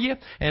for you.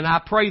 And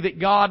I pray that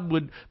God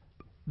would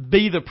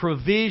be the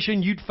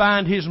provision. You'd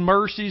find His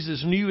mercies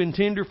as new and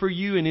tender for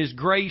you, and His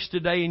grace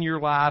today in your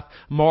life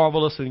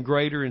marvelous and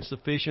greater and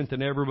sufficient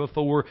than ever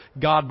before.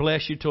 God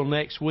bless you till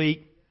next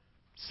week.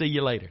 See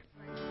you later.